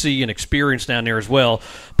do and see and experience down there as well.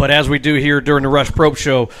 But as we do here during the Rush Propst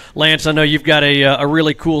Show, Lance, I know you've got a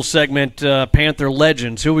really cool segment, Panther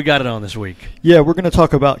Legends. Who we got it on this week? Yeah, we're going to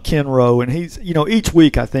talk about Ken Rowe, and he's, each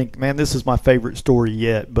week I think, man, this is my favorite story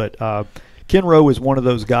yet, but Ken Rowe is one of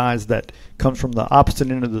those guys that comes from the opposite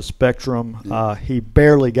end of the spectrum. He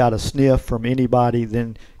barely got a sniff from anybody,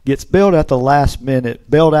 then gets bailed out at the last minute,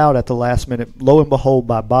 lo and behold,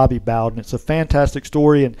 by Bobby Bowden. It's a fantastic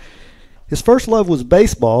story, and his first love was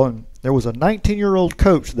baseball, and There was a 19-year-old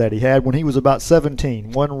coach that he had when he was about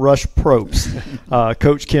 17, one Rush Propst,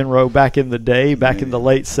 Coach Ken Rowe back in the day, back in the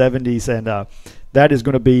late 70s, and that is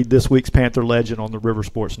going to be this week's Panther Legend on the River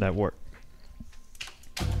Sports Network.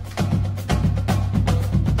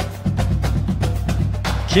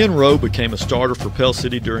 Ken Rowe became a starter for Pell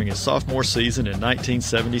City during his sophomore season in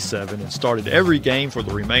 1977 and started every game for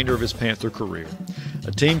the remainder of his Panther career.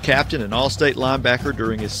 A team captain and all-state linebacker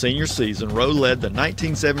during his senior season, Rowe led the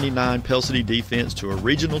 1979 Pell City defense to a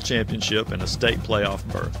regional championship and a state playoff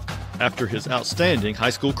berth. After his outstanding high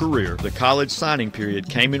school career, the college signing period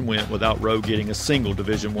came and went without Rowe getting a single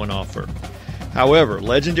Division I offer. However,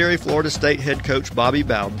 legendary Florida State head coach Bobby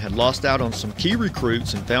Bowden had lost out on some key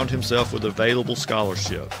recruits and found himself with available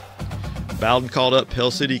scholarship. Bowden called up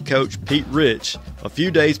Pell City coach Pete Rich a few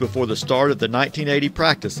days before the start of the 1980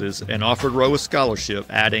 practices and offered Rowe a scholarship,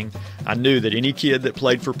 adding, "I knew that any kid that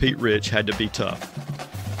played for Pete Rich had to be tough."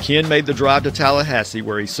 Ken made the drive to Tallahassee,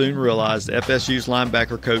 where he soon realized FSU's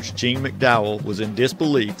linebacker coach Gene McDowell was in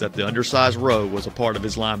disbelief that the undersized Rowe was a part of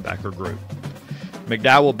his linebacker group.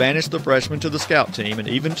 McDowell banished the freshman to the scout team and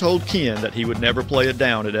even told Ken that he would never play a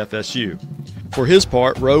down at FSU. For his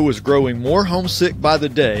part, Rowe was growing more homesick by the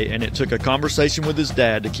day, and it took a conversation with his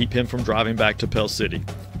dad to keep him from driving back to Pell City.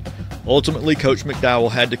 Ultimately, Coach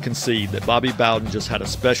McDowell had to concede that Bobby Bowden just had a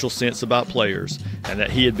special sense about players and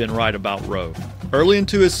that he had been right about Rowe. Early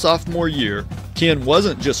into his sophomore year, Ken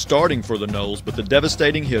wasn't just starting for the Noles, but the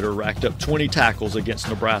devastating hitter racked up 20 tackles against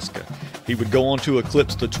Nebraska. He would go on to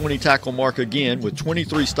eclipse the 20-tackle mark again with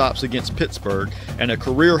 23 stops against Pittsburgh and a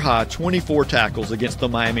career-high 24 tackles against the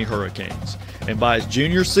Miami Hurricanes. And by his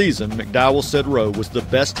junior season, McDowell said Rowe was the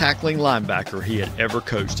best tackling linebacker he had ever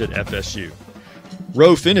coached at FSU.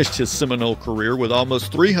 Rowe finished his Seminole career with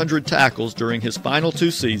almost 300 tackles during his final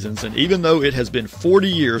 2 seasons, and even though it has been 40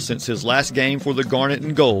 years since his last game for the Garnet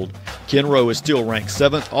and Gold, Ken Rowe is still ranked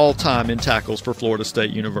 7th all-time in tackles for Florida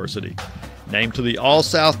State University. Named to the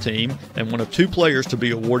All-South team and one of 2 players to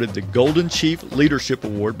be awarded the Golden Chief Leadership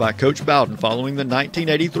Award by Coach Bowden following the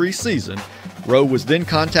 1983 season, Rowe was then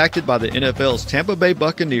contacted by the NFL's Tampa Bay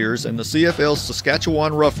Buccaneers and the CFL's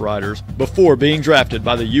Saskatchewan Roughriders before being drafted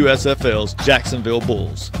by the USFL's Jacksonville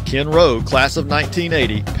Bulls. Ken Rowe, class of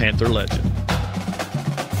 1980, Panther legend.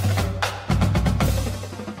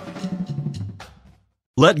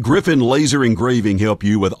 Let Griffin Laser Engraving help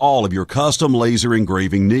you with all of your custom laser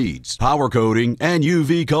engraving needs, powder coating, and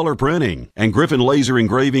UV color printing. And Griffin Laser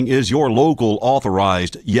Engraving is your local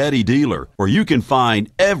authorized Yeti dealer, where you can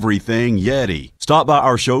find everything Yeti. Stop by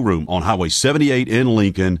our showroom on Highway 78 in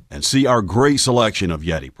Lincoln and see our great selection of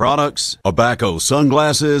Yeti products, Abaco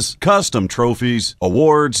sunglasses, custom trophies,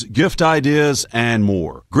 awards, gift ideas, and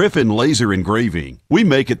more. Griffin Laser Engraving. We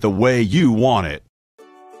make it the way you want it.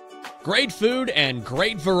 Great food and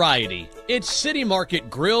great variety. It's City Market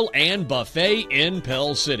Grill and Buffet in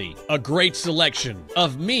Pell City. A great selection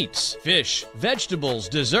of meats, fish, vegetables,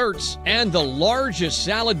 desserts, and the largest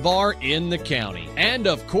salad bar in the county. And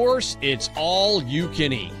of course, it's all you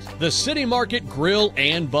can eat. The City Market Grill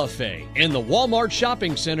and Buffet in the Walmart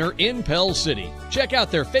Shopping Center in Pell City. Check out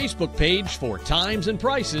their Facebook page for times and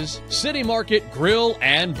prices. City Market Grill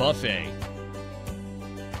and Buffet.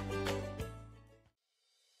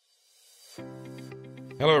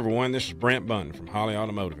 Hello everyone, this is Brent Bunton from Holly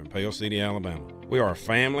Automotive in Pell City, Alabama. We are a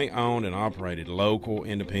family-owned and operated local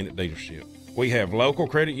independent dealership. We have local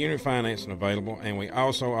credit union financing available, and we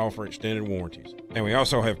also offer extended warranties. And we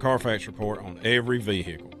also have Carfax report on every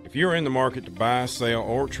vehicle. If you're in the market to buy, sell,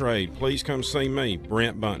 or trade, please come see me,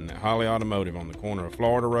 Brent Bunton, at Holly Automotive on the corner of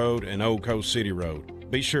Florida Road and Old Coast City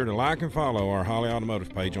Road. Be sure to like and follow our Holly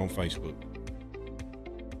Automotive page on Facebook.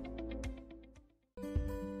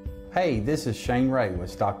 Hey, this is Shane Ray with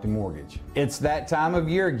Stockton Mortgage. It's that time of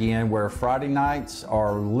year again where Friday nights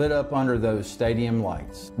are lit up under those stadium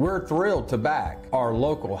lights. We're thrilled to back our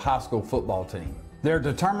local high school football team. Their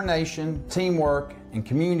determination, teamwork, and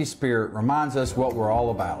community spirit reminds us what we're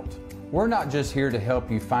all about. We're not just here to help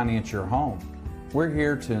you finance your home. We're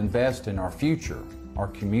here to invest in our future, our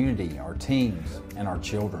community, our teams, and our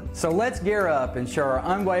children. So let's gear up and show our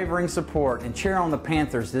unwavering support and cheer on the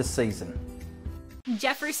Panthers this season.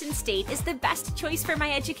 Jefferson State is the best choice for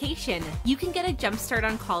my education. You can get a jump start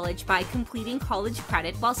on college by completing college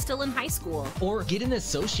credit while still in high school. Or get an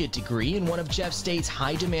associate degree in one of Jeff State's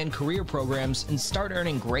high-demand career programs and start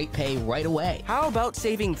earning great pay right away. How about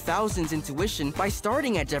saving thousands in tuition by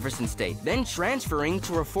starting at Jefferson State, then transferring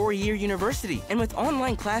to a 4-year university? And with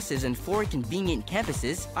online classes and 4 convenient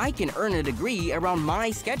campuses, I can earn a degree around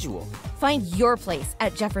my schedule. Find your place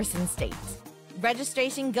at Jefferson State.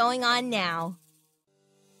 Registration going on now.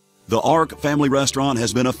 The Ark Family Restaurant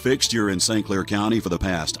has been a fixture in St. Clair County for the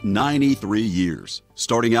past 93 years.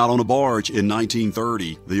 Starting out on a barge in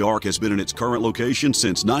 1930, the Ark has been in its current location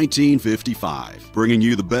since 1955, bringing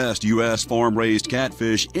you the best U.S. farm-raised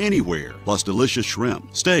catfish anywhere, plus delicious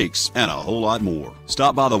shrimp, steaks, and a whole lot more.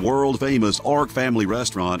 Stop by the world-famous Ark Family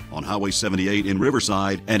Restaurant on Highway 78 in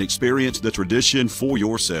Riverside and experience the tradition for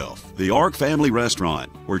yourself. The Ark Family Restaurant,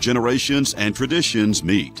 where generations and traditions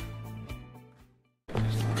meet.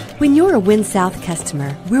 When you're a Win South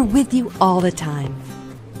customer, we're with you all the time.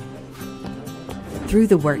 Through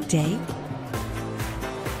the workday,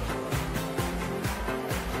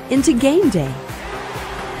 into game day,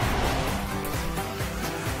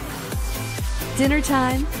 dinner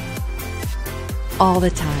time, all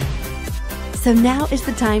the time. So now is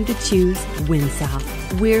the time to choose Win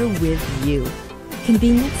South. We're with you.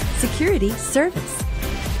 Convenience, security, service.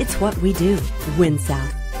 It's what we do. Win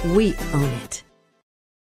South. We own it.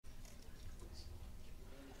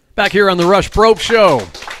 Back here on the Rush Propst Show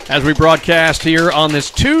as we broadcast here on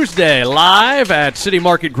this Tuesday live at City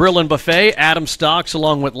Market Grill and Buffet. Adam Stocks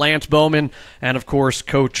along with Lance Bowman and, of course,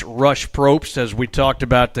 Coach Rush Propst as we talked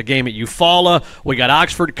about the game at Eufaula. We got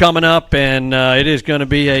Oxford coming up, and it is going to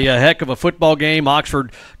be a heck of a football game.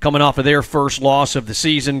 Oxford coming off of their first loss of the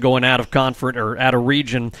season, going out of conference or out of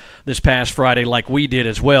region this past Friday like we did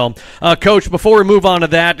as well. Coach, before we move on to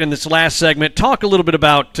that in this last segment, talk a little bit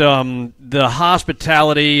about the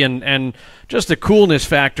hospitality and just the coolness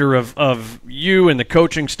factor of you and the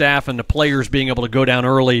coaching staff and the players being able to go down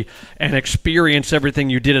early and experience everything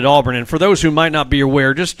you did at Auburn. And for those who might not be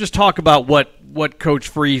aware, just talk about what Coach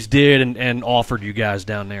Freeze did and offered you guys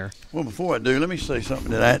down there. Well, before I do, let me say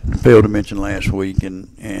something that I failed to mention last week, and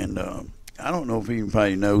I don't know if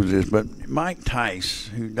anybody knows this, but Mike Tice,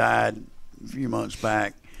 who died a few months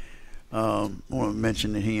back, I want to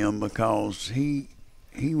mention him because he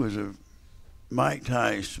was Mike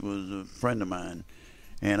Tice was a friend of mine,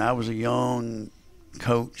 and I was a young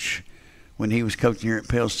coach when he was coaching here at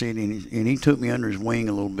Pell City, and he took me under his wing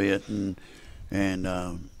a little bit, and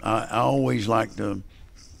I always like to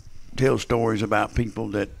tell stories about people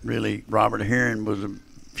that really. Robert Heron was a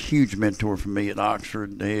huge mentor for me at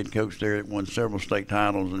Oxford, the head coach there that won several state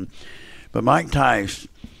titles, but Mike Tice,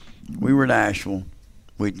 we were at Asheville.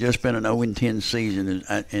 We'd just been an 0-10 season,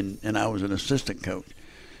 and I was an assistant coach.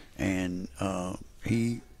 And I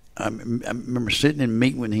remember sitting and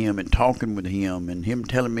meeting with him and talking with him and him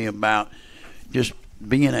telling me about just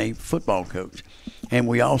being a football coach. And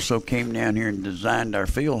we also came down here and designed our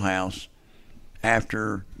field house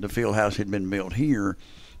after the field house had been built here.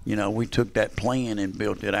 You know, we took that plan and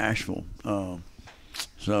built it at Asheville.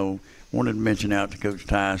 So wanted to mention out to Coach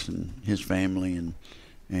Tice and his family and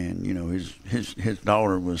you know his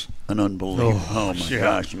daughter was an unbelievable. Oh my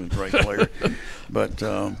gosh, she was a great player. But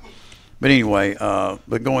anyway,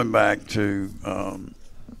 but going back to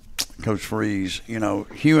Coach Freeze, you know,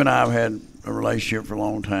 Hugh and I have had a relationship for a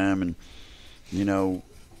long time, and you know,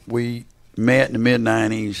 we met in the mid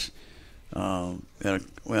 '90s,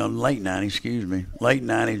 late '90s, late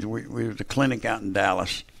 '90s. We was a clinic out in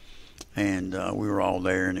Dallas, and we were all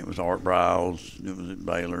there, and it was Art Briles, it was at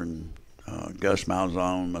Baylor, and Gus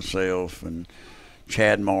Malzone, myself, and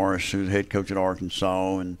Chad Morris, who's the head coach at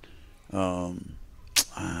Arkansas, and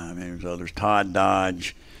there's others. Todd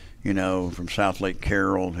Dodge, you know, from South Lake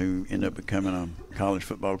Carroll, who ended up becoming a college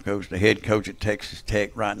football coach, the head coach at Texas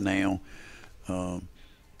Tech right now.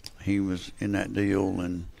 He was in that deal,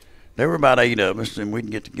 and there were about 8 of us, and we'd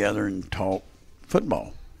get together and talk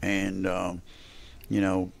football. And, you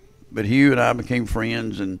know, but Hugh and I became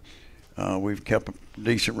friends, and we've kept a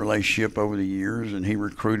decent relationship over the years, and he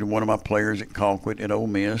recruited one of my players at Colquitt at Ole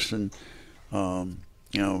Miss, and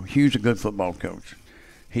you know, Hugh's a good football coach.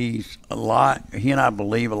 He and I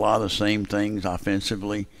believe a lot of the same things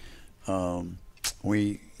offensively.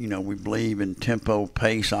 We believe in tempo,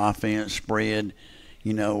 pace, offense, spread.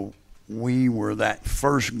 You know, we were that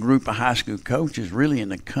first group of high school coaches really in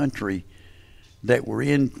the country that were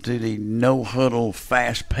into the no-huddle,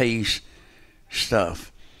 fast-paced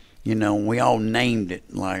stuff. You know, we all named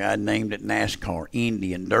it. Like I named it NASCAR,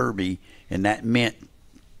 Indy, and Derby, and that meant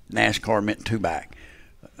NASCAR meant 2-back.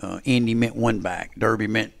 Indy meant 1-back. Derby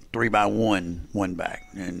meant 3x1, 1-back,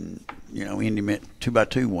 and you know, Indy meant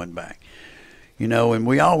 2x2, 1-back. You know, and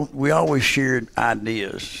we always shared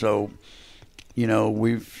ideas. So, you know,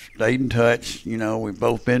 we've stayed in touch. You know,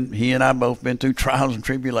 he and I both been through trials and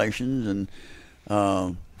tribulations,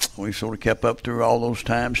 and we sort of kept up through all those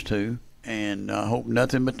times too. And I hope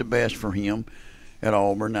nothing but the best for him at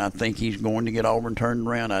Auburn. I think he's going to get Auburn turned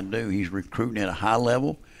around. I do. He's recruiting at a high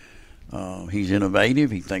level. He's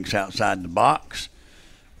innovative. He thinks outside the box.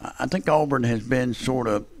 I think Auburn has been sort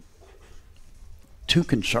of too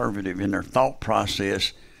conservative in their thought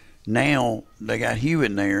process. Now they got Hugh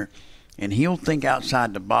in there, and he'll think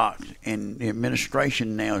outside the box, and the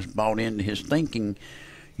administration now has bought into his thinking.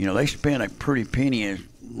 You know, they spent a pretty penny, as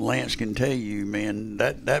Lance can tell you, man.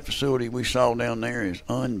 That facility we saw down there is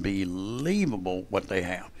unbelievable what they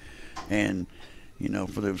have. And, you know,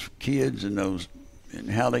 for those kids and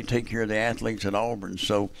how they take care of the athletes at Auburn.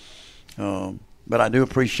 So, but I do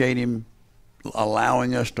appreciate him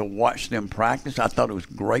allowing us to watch them practice. I thought it was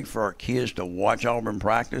great for our kids to watch Auburn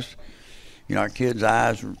practice. You know, our kids'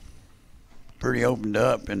 eyes were pretty opened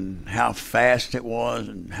up, and how fast it was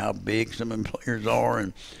and how big some of the players are.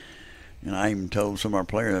 And I even told some of our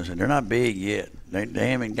players, I said, they're not big yet. They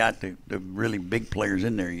haven't got the really big players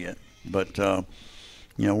in there yet. But,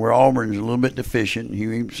 you know, where Auburn's a little bit deficient, and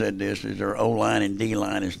Hugh even said this, is their O-line and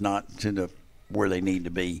D-line is not to where they need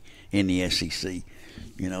to be in the SEC.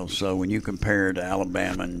 You know, so when you compare to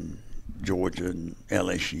Alabama and Georgia and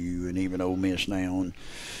LSU and even Ole Miss now and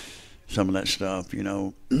some of that stuff, you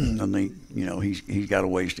know, I think, you know, he's got a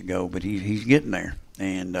ways to go, but he's getting there.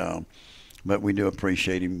 And but we do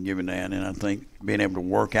appreciate him giving that. And I think being able to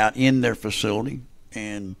work out in their facility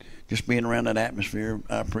and just being around that atmosphere,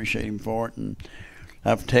 I appreciate him for it. And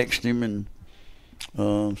I've texted him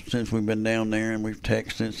and since we've been down there, and we've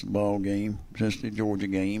texted since the ball game, since the Georgia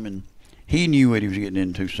game, and he knew what he was getting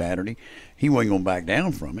into Saturday. He wasn't going to back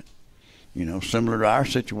down from it. You know, similar to our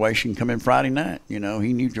situation coming Friday night. You know,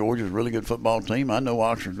 he knew Georgia's a really good football team. I know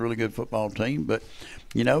Oxford's a really good football team. But,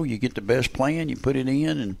 you know, you get the best plan, you put it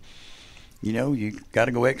in, and, you know, you got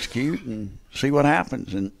to go execute and see what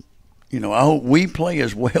happens. And, you know, I hope we play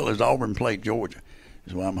as well as Auburn played Georgia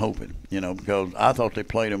is what I'm hoping, you know, because I thought they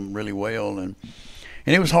played them really well. And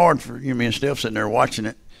it was hard for, you know, me and Steph sitting there watching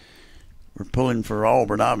it. We're pulling for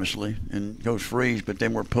Auburn, obviously, and Coach Freeze, but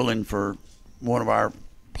then we're pulling for one of our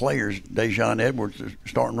players, Dejon Edwards,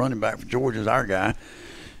 starting running back for Georgia, is our guy.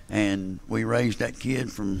 And we raised that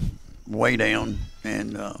kid from way down.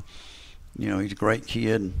 And, you know, he's a great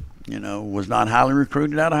kid. You know, was not highly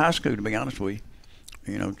recruited out of high school, to be honest with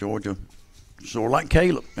you. You know, Georgia, sort of like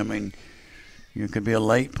Caleb. I mean, you could be a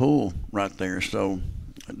late pull right there. So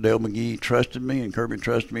Dale McGee trusted me and Kirby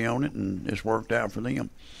trusted me on it, and it's worked out for them.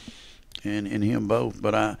 And him both,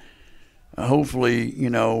 but I hopefully,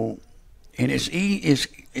 you know, and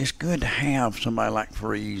it's good to have somebody like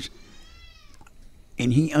Freeze,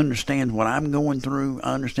 and he understands what I'm going through.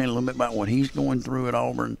 I understand a little bit about what he's going through at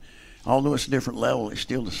Auburn. Although it's a different level, it's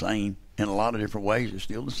still the same. In a lot of different ways, it's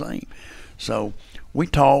still the same. So we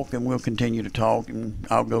talk, and we'll continue to talk, and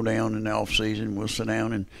I'll go down in the off season. We'll sit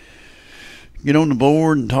down and get on the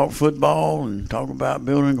board and talk football and talk about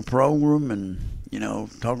building a program and, you know,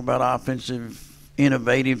 talk about offensive,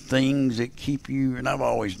 innovative things that keep you. And I've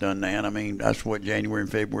always done that. I mean, that's what January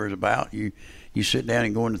and February is about. You sit down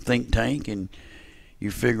and go in the think tank and you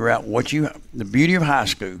figure out what the beauty of high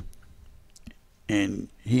school. And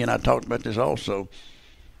he and I talked about this also,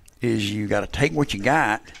 is you got to take what you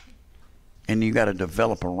got and you got to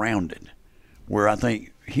develop around it. Where I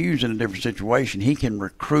think Hugh's in a different situation. He can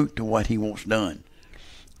recruit to what he wants done.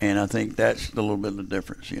 And I think that's a little bit of the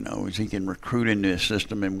difference, you know, is he can recruit into a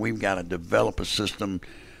system, and we've got to develop a system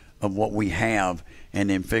of what we have and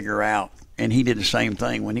then figure out. And he did the same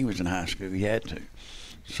thing when he was in high school. He had to.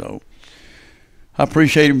 So I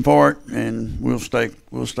appreciate him for it, and we'll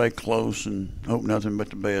stay close and hope nothing but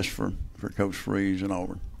the best for Coach Freeze and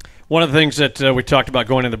Auburn. One of the things that we talked about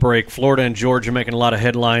going in the break, Florida and Georgia making a lot of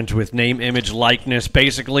headlines with name, image, likeness.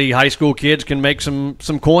 Basically, high school kids can make some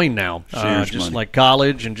coin now, just money. like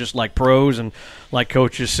college and just like pros and, like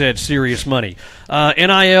Coach just said, serious money.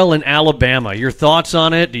 NIL in Alabama, your thoughts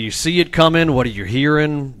on it? Do you see it coming? What are you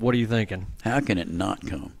hearing? What are you thinking? How can it not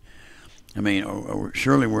come? I mean,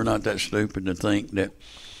 surely we're not that stupid to think that,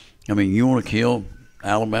 I mean, you want to kill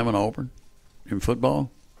Alabama and Auburn in football?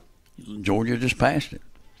 Georgia just passed it.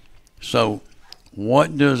 So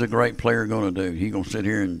what does a great player going to do? He going to sit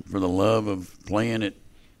here and for the love of playing at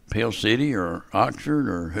Pell City or Oxford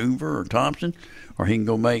or Hoover or Thompson, or he can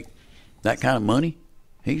go make that kind of money?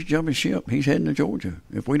 He's jumping ship. He's heading to Georgia.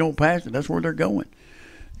 If we don't pass it, that's where they're going.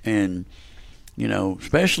 And, you know,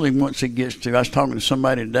 especially once it gets to – I was talking to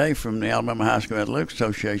somebody today from the Alabama High School Athletic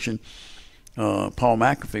Association, Paul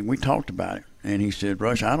McAfee. We talked about it. And he said,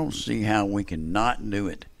 Rush, I don't see how we can not do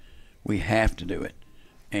it. We have to do it.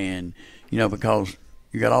 And, you know, because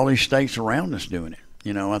you got all these states around us doing it.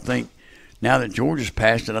 You know, I think now that Georgia's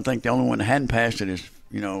passed it, I think the only one that hadn't passed it is,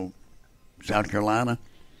 you know, South Carolina,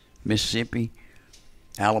 Mississippi,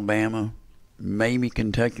 Alabama, maybe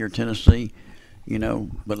Kentucky or Tennessee, you know,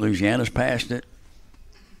 but Louisiana's passed it.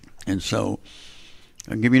 And so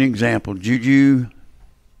I'll give you an example. Juju,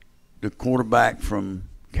 the quarterback from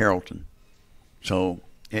Carrollton. So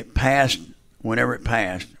it passed whenever it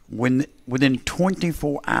passed. Within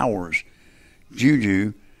 24 hours,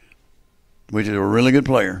 Juju, which is a really good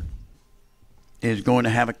player, is going to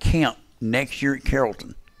have a camp next year at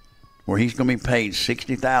Carrollton where he's going to be paid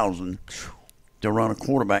 $60,000 to run a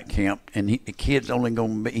quarterback camp. And the kid's only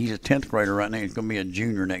going to be – he's a 10th grader right now. He's going to be a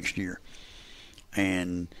junior next year.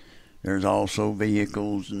 And there's also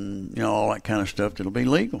vehicles and, all that kind of stuff that'll be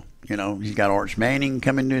legal. He's got Arch Manning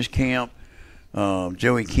coming to his camp.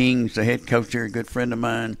 Joey King's the head coach there, a good friend of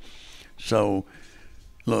mine. So,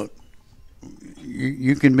 look,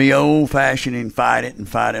 you can be old-fashioned and fight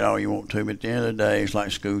it all you want to, but at the end of the day, it's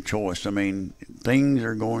like school choice. I mean, things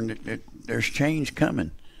are there's change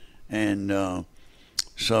coming. And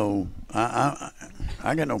so I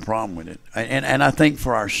got no problem with it. And I think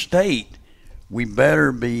for our state, we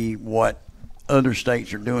better be what other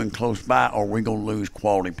states are doing close by, or we're going to lose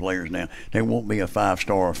quality players now. There won't be a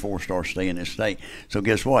 5-star or 4-star stay in this state. So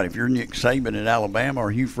guess what? If you're Nick Saban at Alabama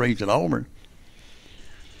or Hugh Freeze at Auburn,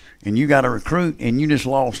 and you got to recruit, and you just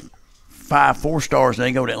lost 5 4-stars, and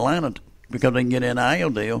they go to Atlanta because they can get an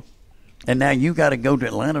NIL deal, and now you got to go to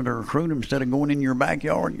Atlanta to recruit them instead of going in your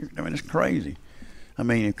backyard. I mean, it's crazy. I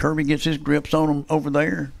mean, if Kirby gets his grips on them over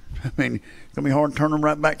there, I mean, it's going to be hard to turn them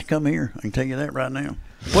right back to come here. I can tell you that right now.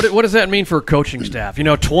 What does that mean for a coaching staff?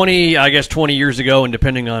 20 years ago, and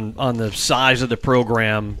depending on the size of the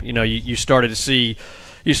program, you started to see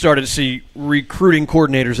recruiting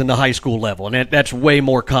coordinators in the high school level, and that's way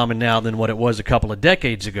more common now than what it was a couple of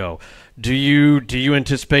decades ago. Do you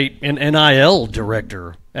anticipate an NIL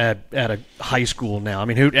director at a high school now? I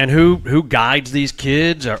mean, who guides these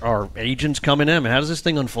kids? Are agents coming in? I mean, how does this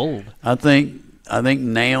thing unfold? I think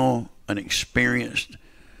now an experienced,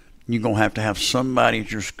 you're going to have somebody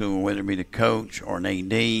at your school, whether it be the coach or an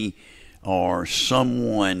AD or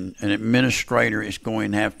someone, an administrator is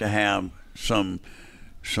going to have some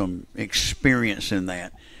experience in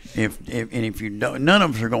that. If you don't, none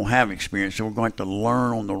of us are going to have experience, so we're going to have to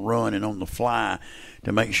learn on the run and on the fly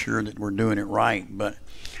to make sure that we're doing it right. But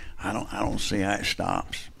I don't see how it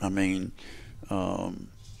stops. I mean, I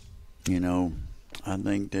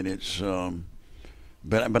think that it's,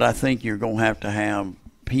 but I think you're going to have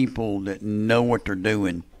people that know what they're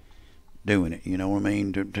doing it. You know what I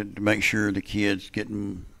mean? To make sure the kid's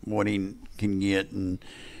getting what he can get and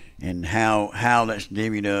how that's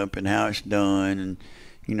divvied up and how it's done, and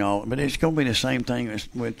but it's going to be the same thing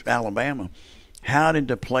with Alabama. How did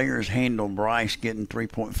the players handle Bryce getting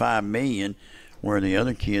 $3.5 million where the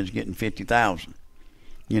other kid's getting $50,000?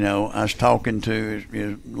 I was talking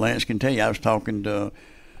to, Lance can tell you, I was talking to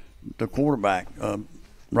the quarterback,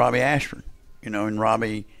 Robbie Ashford, and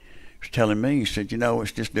Robbie was telling me, he said,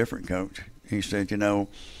 it's just different, Coach. He said,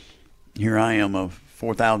 here I am, a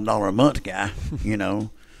 $4,000 a month guy,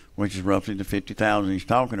 which is roughly the $50,000 he's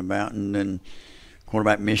talking about, and then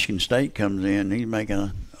quarterback Michigan State comes in, he's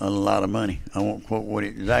making a lot of money. I won't quote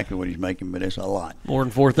exactly what he's making, but it's a lot. More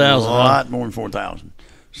than $4,000. A lot more than $4,000.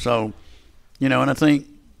 So, and I think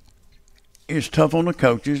it's tough on the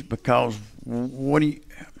coaches because you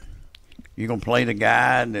going to play the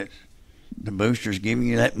guy that the booster's giving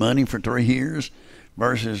you that money for 3 years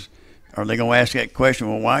versus are they going to ask that question,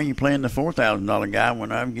 well, why are you playing the $4,000 guy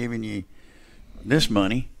when I'm giving you this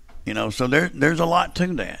money? So there's a lot to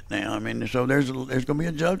that now. I mean, so there's going to be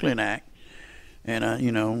a juggling act,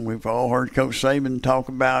 and we've all heard Coach Saban talk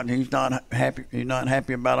about he's not happy. He's not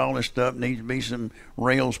happy about all this stuff. Needs to be some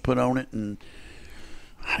rails put on it, and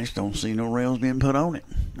I just don't see no rails being put on it.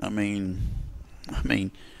 I mean,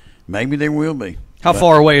 maybe there will be. How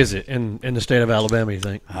far away is it in the state of Alabama, you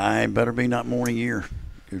think? I better be not more than a year.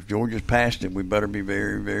 If Georgia's passed it, we better be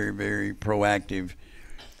very, very, very proactive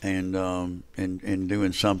and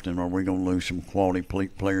doing something, or we're going to lose some quality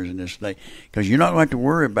players in this state. Because you're not going to have to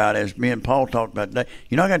worry about, as me and Paul talked about today,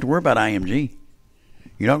 you're not going to have to worry about IMG.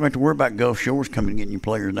 You're not going to have to worry about Gulf Shores coming and getting you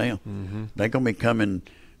players now. Mm-hmm. They're going to be coming.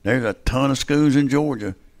 There's a ton of schools in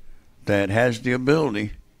Georgia that has the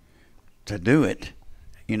ability to do it,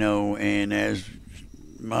 and as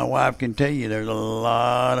my wife can tell you, there's a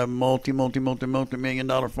lot of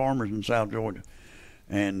multi-million-dollar farmers in South Georgia.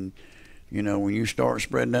 And, when you start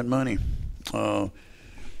spreading that money,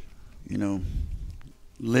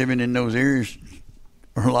 living in those areas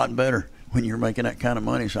are a lot better when you're making that kind of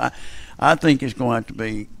money. So I think it's going to have to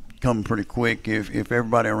be coming pretty quick if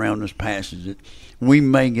everybody around us passes it. We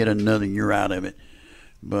may get another year out of it,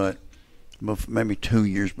 but maybe 2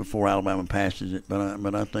 years before Alabama passes it.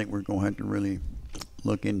 But I think we're going to have to really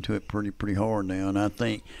look into it pretty hard now. And I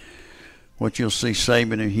think what you'll see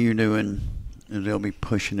Saban and Hugh doing is they'll be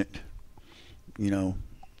pushing it,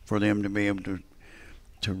 for them to be able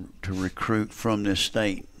to recruit from this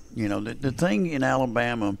state. The thing in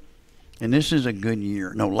Alabama, and this is a good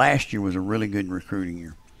year. No, last year was a really good recruiting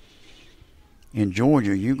year. In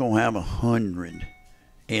Georgia, you're going to have 100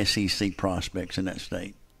 SEC prospects in that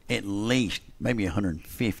state, at least maybe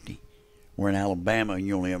 150. Where in Alabama,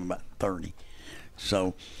 you only have about 30.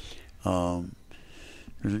 So,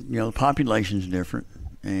 the population's different,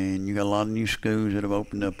 and you got a lot of new schools that have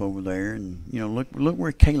opened up over there. And look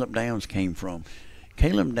where Caleb Downs came from.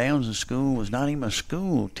 Caleb Downs' school was not even a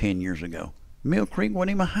school 10 years ago. Mill Creek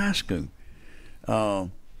wasn't even a high school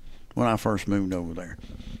when I first moved over there.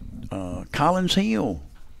 Collins Hill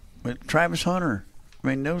with Travis Hunter. I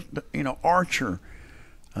mean, those, Archer,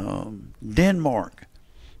 Denmark.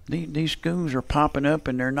 These schools are popping up,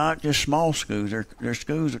 and they're not just small schools. They're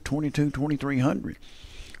schools of 2,300.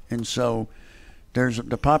 And so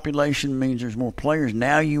the population means there's more players.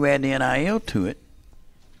 Now you add the NIL to it,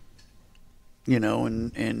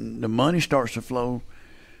 and the money starts to flow.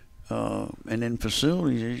 And in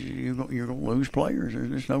facilities, you're going to lose players.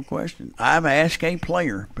 There's no question. I've asked a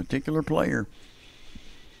particular player,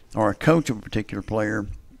 or a coach of a particular player,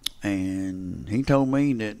 and he told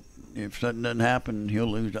me that if something doesn't happen,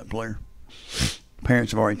 he'll lose that player.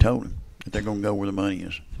 Parents have already told him that they're going to go where the money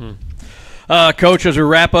is. Coach, as we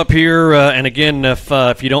wrap up here, and again,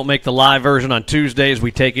 if you don't make the live version on Tuesdays,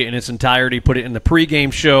 we take it in its entirety, put it in the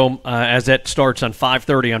pregame show as that starts on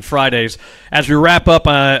 5:30 on Fridays. As we wrap up,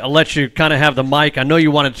 I'll let you kind of have the mic. I know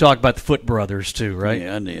you wanted to talk about the Foote brothers too, right?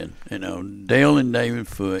 Yeah, I did. Dale and David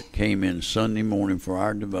Foote came in Sunday morning for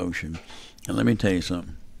our devotion, and let me tell you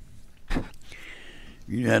something.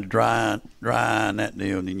 You had to dry on that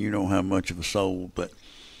deal, then you don't have much of a soul. But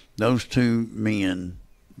those two men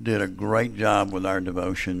did a great job with our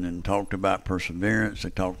devotion and talked about perseverance. They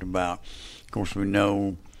talked about, of course, we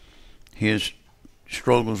know his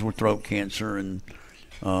struggles with throat cancer, and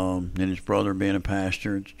his brother being a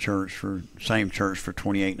pastor at the same church for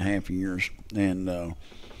 28 and a half years. And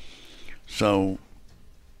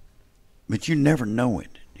but you never know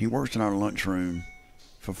it. He works in our lunchroom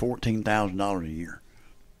for $14,000 a year.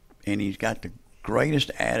 And he's got the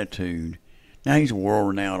greatest attitude. Now, he's a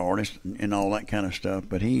world-renowned artist and all that kind of stuff,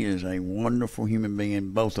 but he is a wonderful human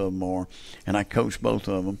being. Both of them are. And I coach both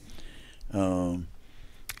of them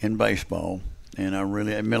in baseball. And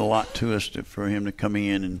it meant a lot to us for him to come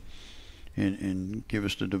in and give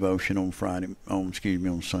us the devotion on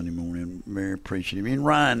Sunday morning. I'm very appreciative. And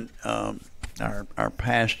Ryan, our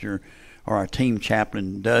pastor, or our team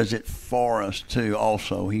chaplain, does it for us too.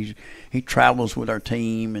 Also, he travels with our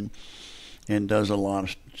team and does a lot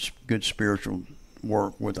of good spiritual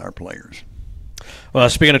work with our players. Well,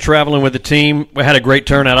 speaking of traveling with the team, we had a great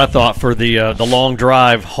turnout, I thought, for the long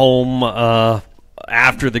drive home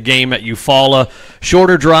after the game at Eufaula.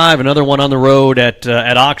 Shorter drive, another one on the road at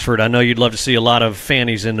Oxford. I know you'd love to see a lot of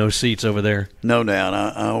fannies in those seats over there. No doubt.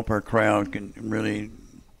 I hope our crowd can really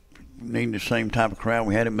need the same type of crowd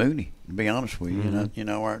we had at Moody, to be honest with you.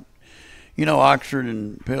 Mm-hmm. Oxford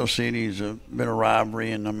and Pell City has been a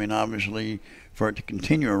rivalry, and I mean, obviously, for it to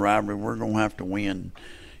continue a rivalry, we're going to have to win.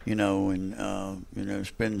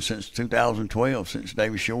 It's been since 2012, since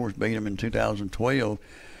David Shores beat them in 2012,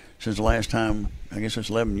 since the last time. I guess it's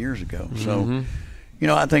 11 years ago. Mm-hmm.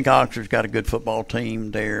 So, I think Oxford's got a good football team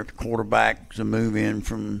there. The quarterback's a move in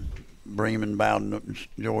from Bremen, Bowden,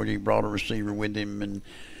 Georgia. He brought a receiver with him, and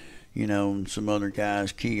and some other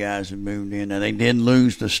guys, key guys that moved in. Now, they did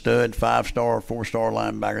lose the stud 5-star, 4-star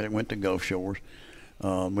linebacker that went to Gulf Shores.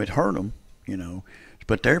 It hurt them,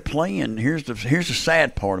 But they're playing. Here's the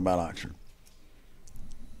sad part about Oxford.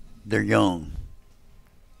 They're young.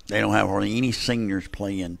 They don't have hardly any seniors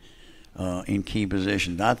playing in key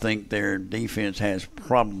positions. I think their defense has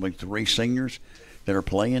probably 3 seniors that are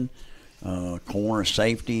playing, corner,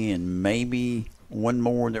 safety, and maybe one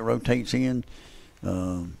more that rotates in.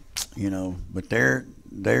 But their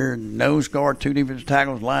nose guard, 2 defensive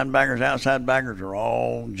tackles, linebackers, outside backers are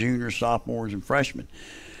all juniors, sophomores, and freshmen.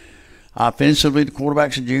 Offensively, the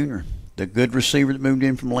quarterback's a junior. The good receiver that moved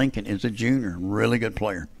in from Lincoln is a junior, really good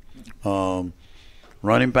player.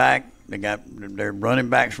 Running back, their running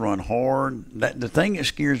backs run hard. The thing that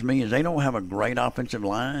scares me is they don't have a great offensive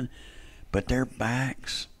line, but their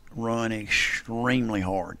backs run extremely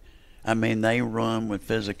hard. I mean, they run with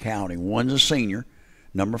physicality. One's a senior.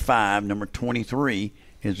 Number 5, number 23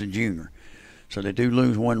 is a junior. So they do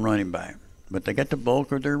lose one running back. But they got the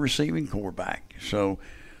bulk of their receiving core back. So,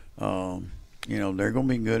 they're going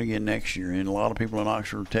to be good again next year. And a lot of people in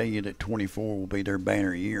Oxford will tell you that 24 will be their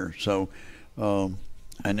banner year. So,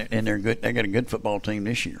 and they're good. They got a good football team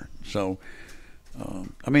this year. So,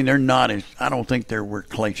 I mean, they're not as. I don't think they're where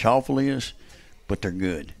Clay Chalfle is, but they're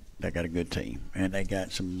good. They got a good team, and they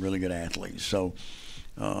got some really good athletes. So,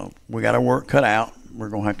 we got our work cut out. We're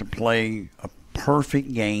gonna have to play a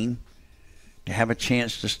perfect game to have a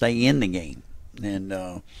chance to stay in the game,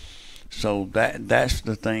 and so that's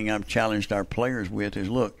the thing I've challenged our players with is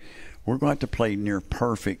look. We're going to have to play near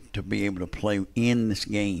perfect to be able to play in this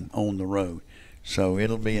game on the road. So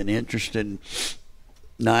it'll be an interesting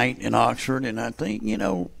night in Oxford, and I think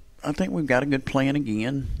we've got a good plan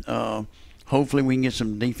again. Hopefully we can get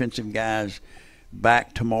some defensive guys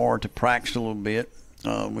back tomorrow to practice a little bit.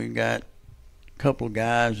 We've got a couple of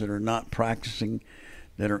guys that are not practicing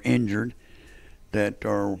that are injured that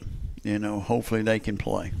are, hopefully they can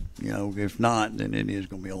play. If not, then it is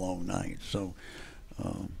going to be a long night.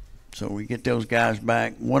 So we get those guys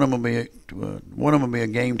back. One of them will be a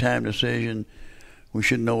game time decision. We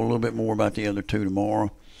should know a little bit more about the other two tomorrow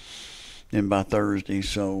and by Thursday.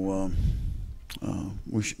 So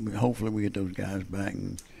hopefully we get those guys back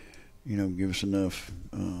and give us enough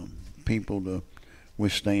people to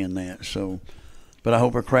withstand that. So, but I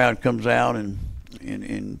hope our crowd comes out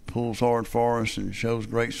and pulls hard for us and shows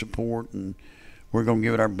great support, and we're going to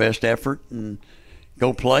give it our best effort and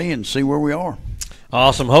go play and see where we are.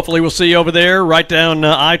 Awesome. Hopefully we'll see you over there right down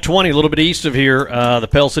I-20, a little bit east of here. The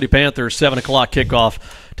Pell City Panthers, 7 o'clock kickoff,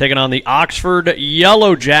 taking on the Oxford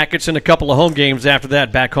Yellow Jackets and a couple of home games after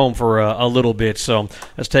that, back home for a little bit. So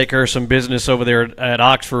let's take care of some business over there at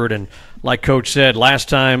Oxford. And like Coach said, last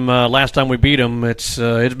time we beat them, it's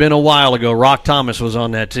been a while ago. Rock Thomas was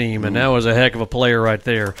on that team, and that was a heck of a player right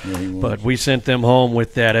there. Yeah, but we sent them home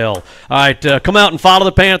with that L. All right, come out and follow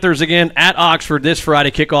the Panthers again at Oxford this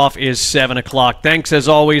Friday. Kickoff is 7 o'clock. Thanks, as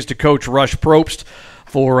always, to Coach Rush Propst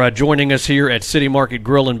for joining us here at City Market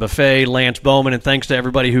Grill and Buffet, Lance Bowman, and thanks to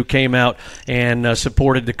everybody who came out and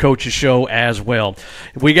supported the Coach's Show as well.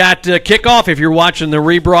 We got kickoff. If you're watching the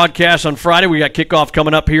rebroadcast on Friday, we got kickoff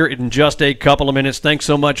coming up here in just a couple of minutes. Thanks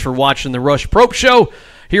so much for watching the Rush Propst Show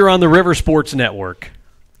here on the River Sports Network.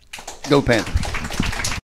 Go Panthers.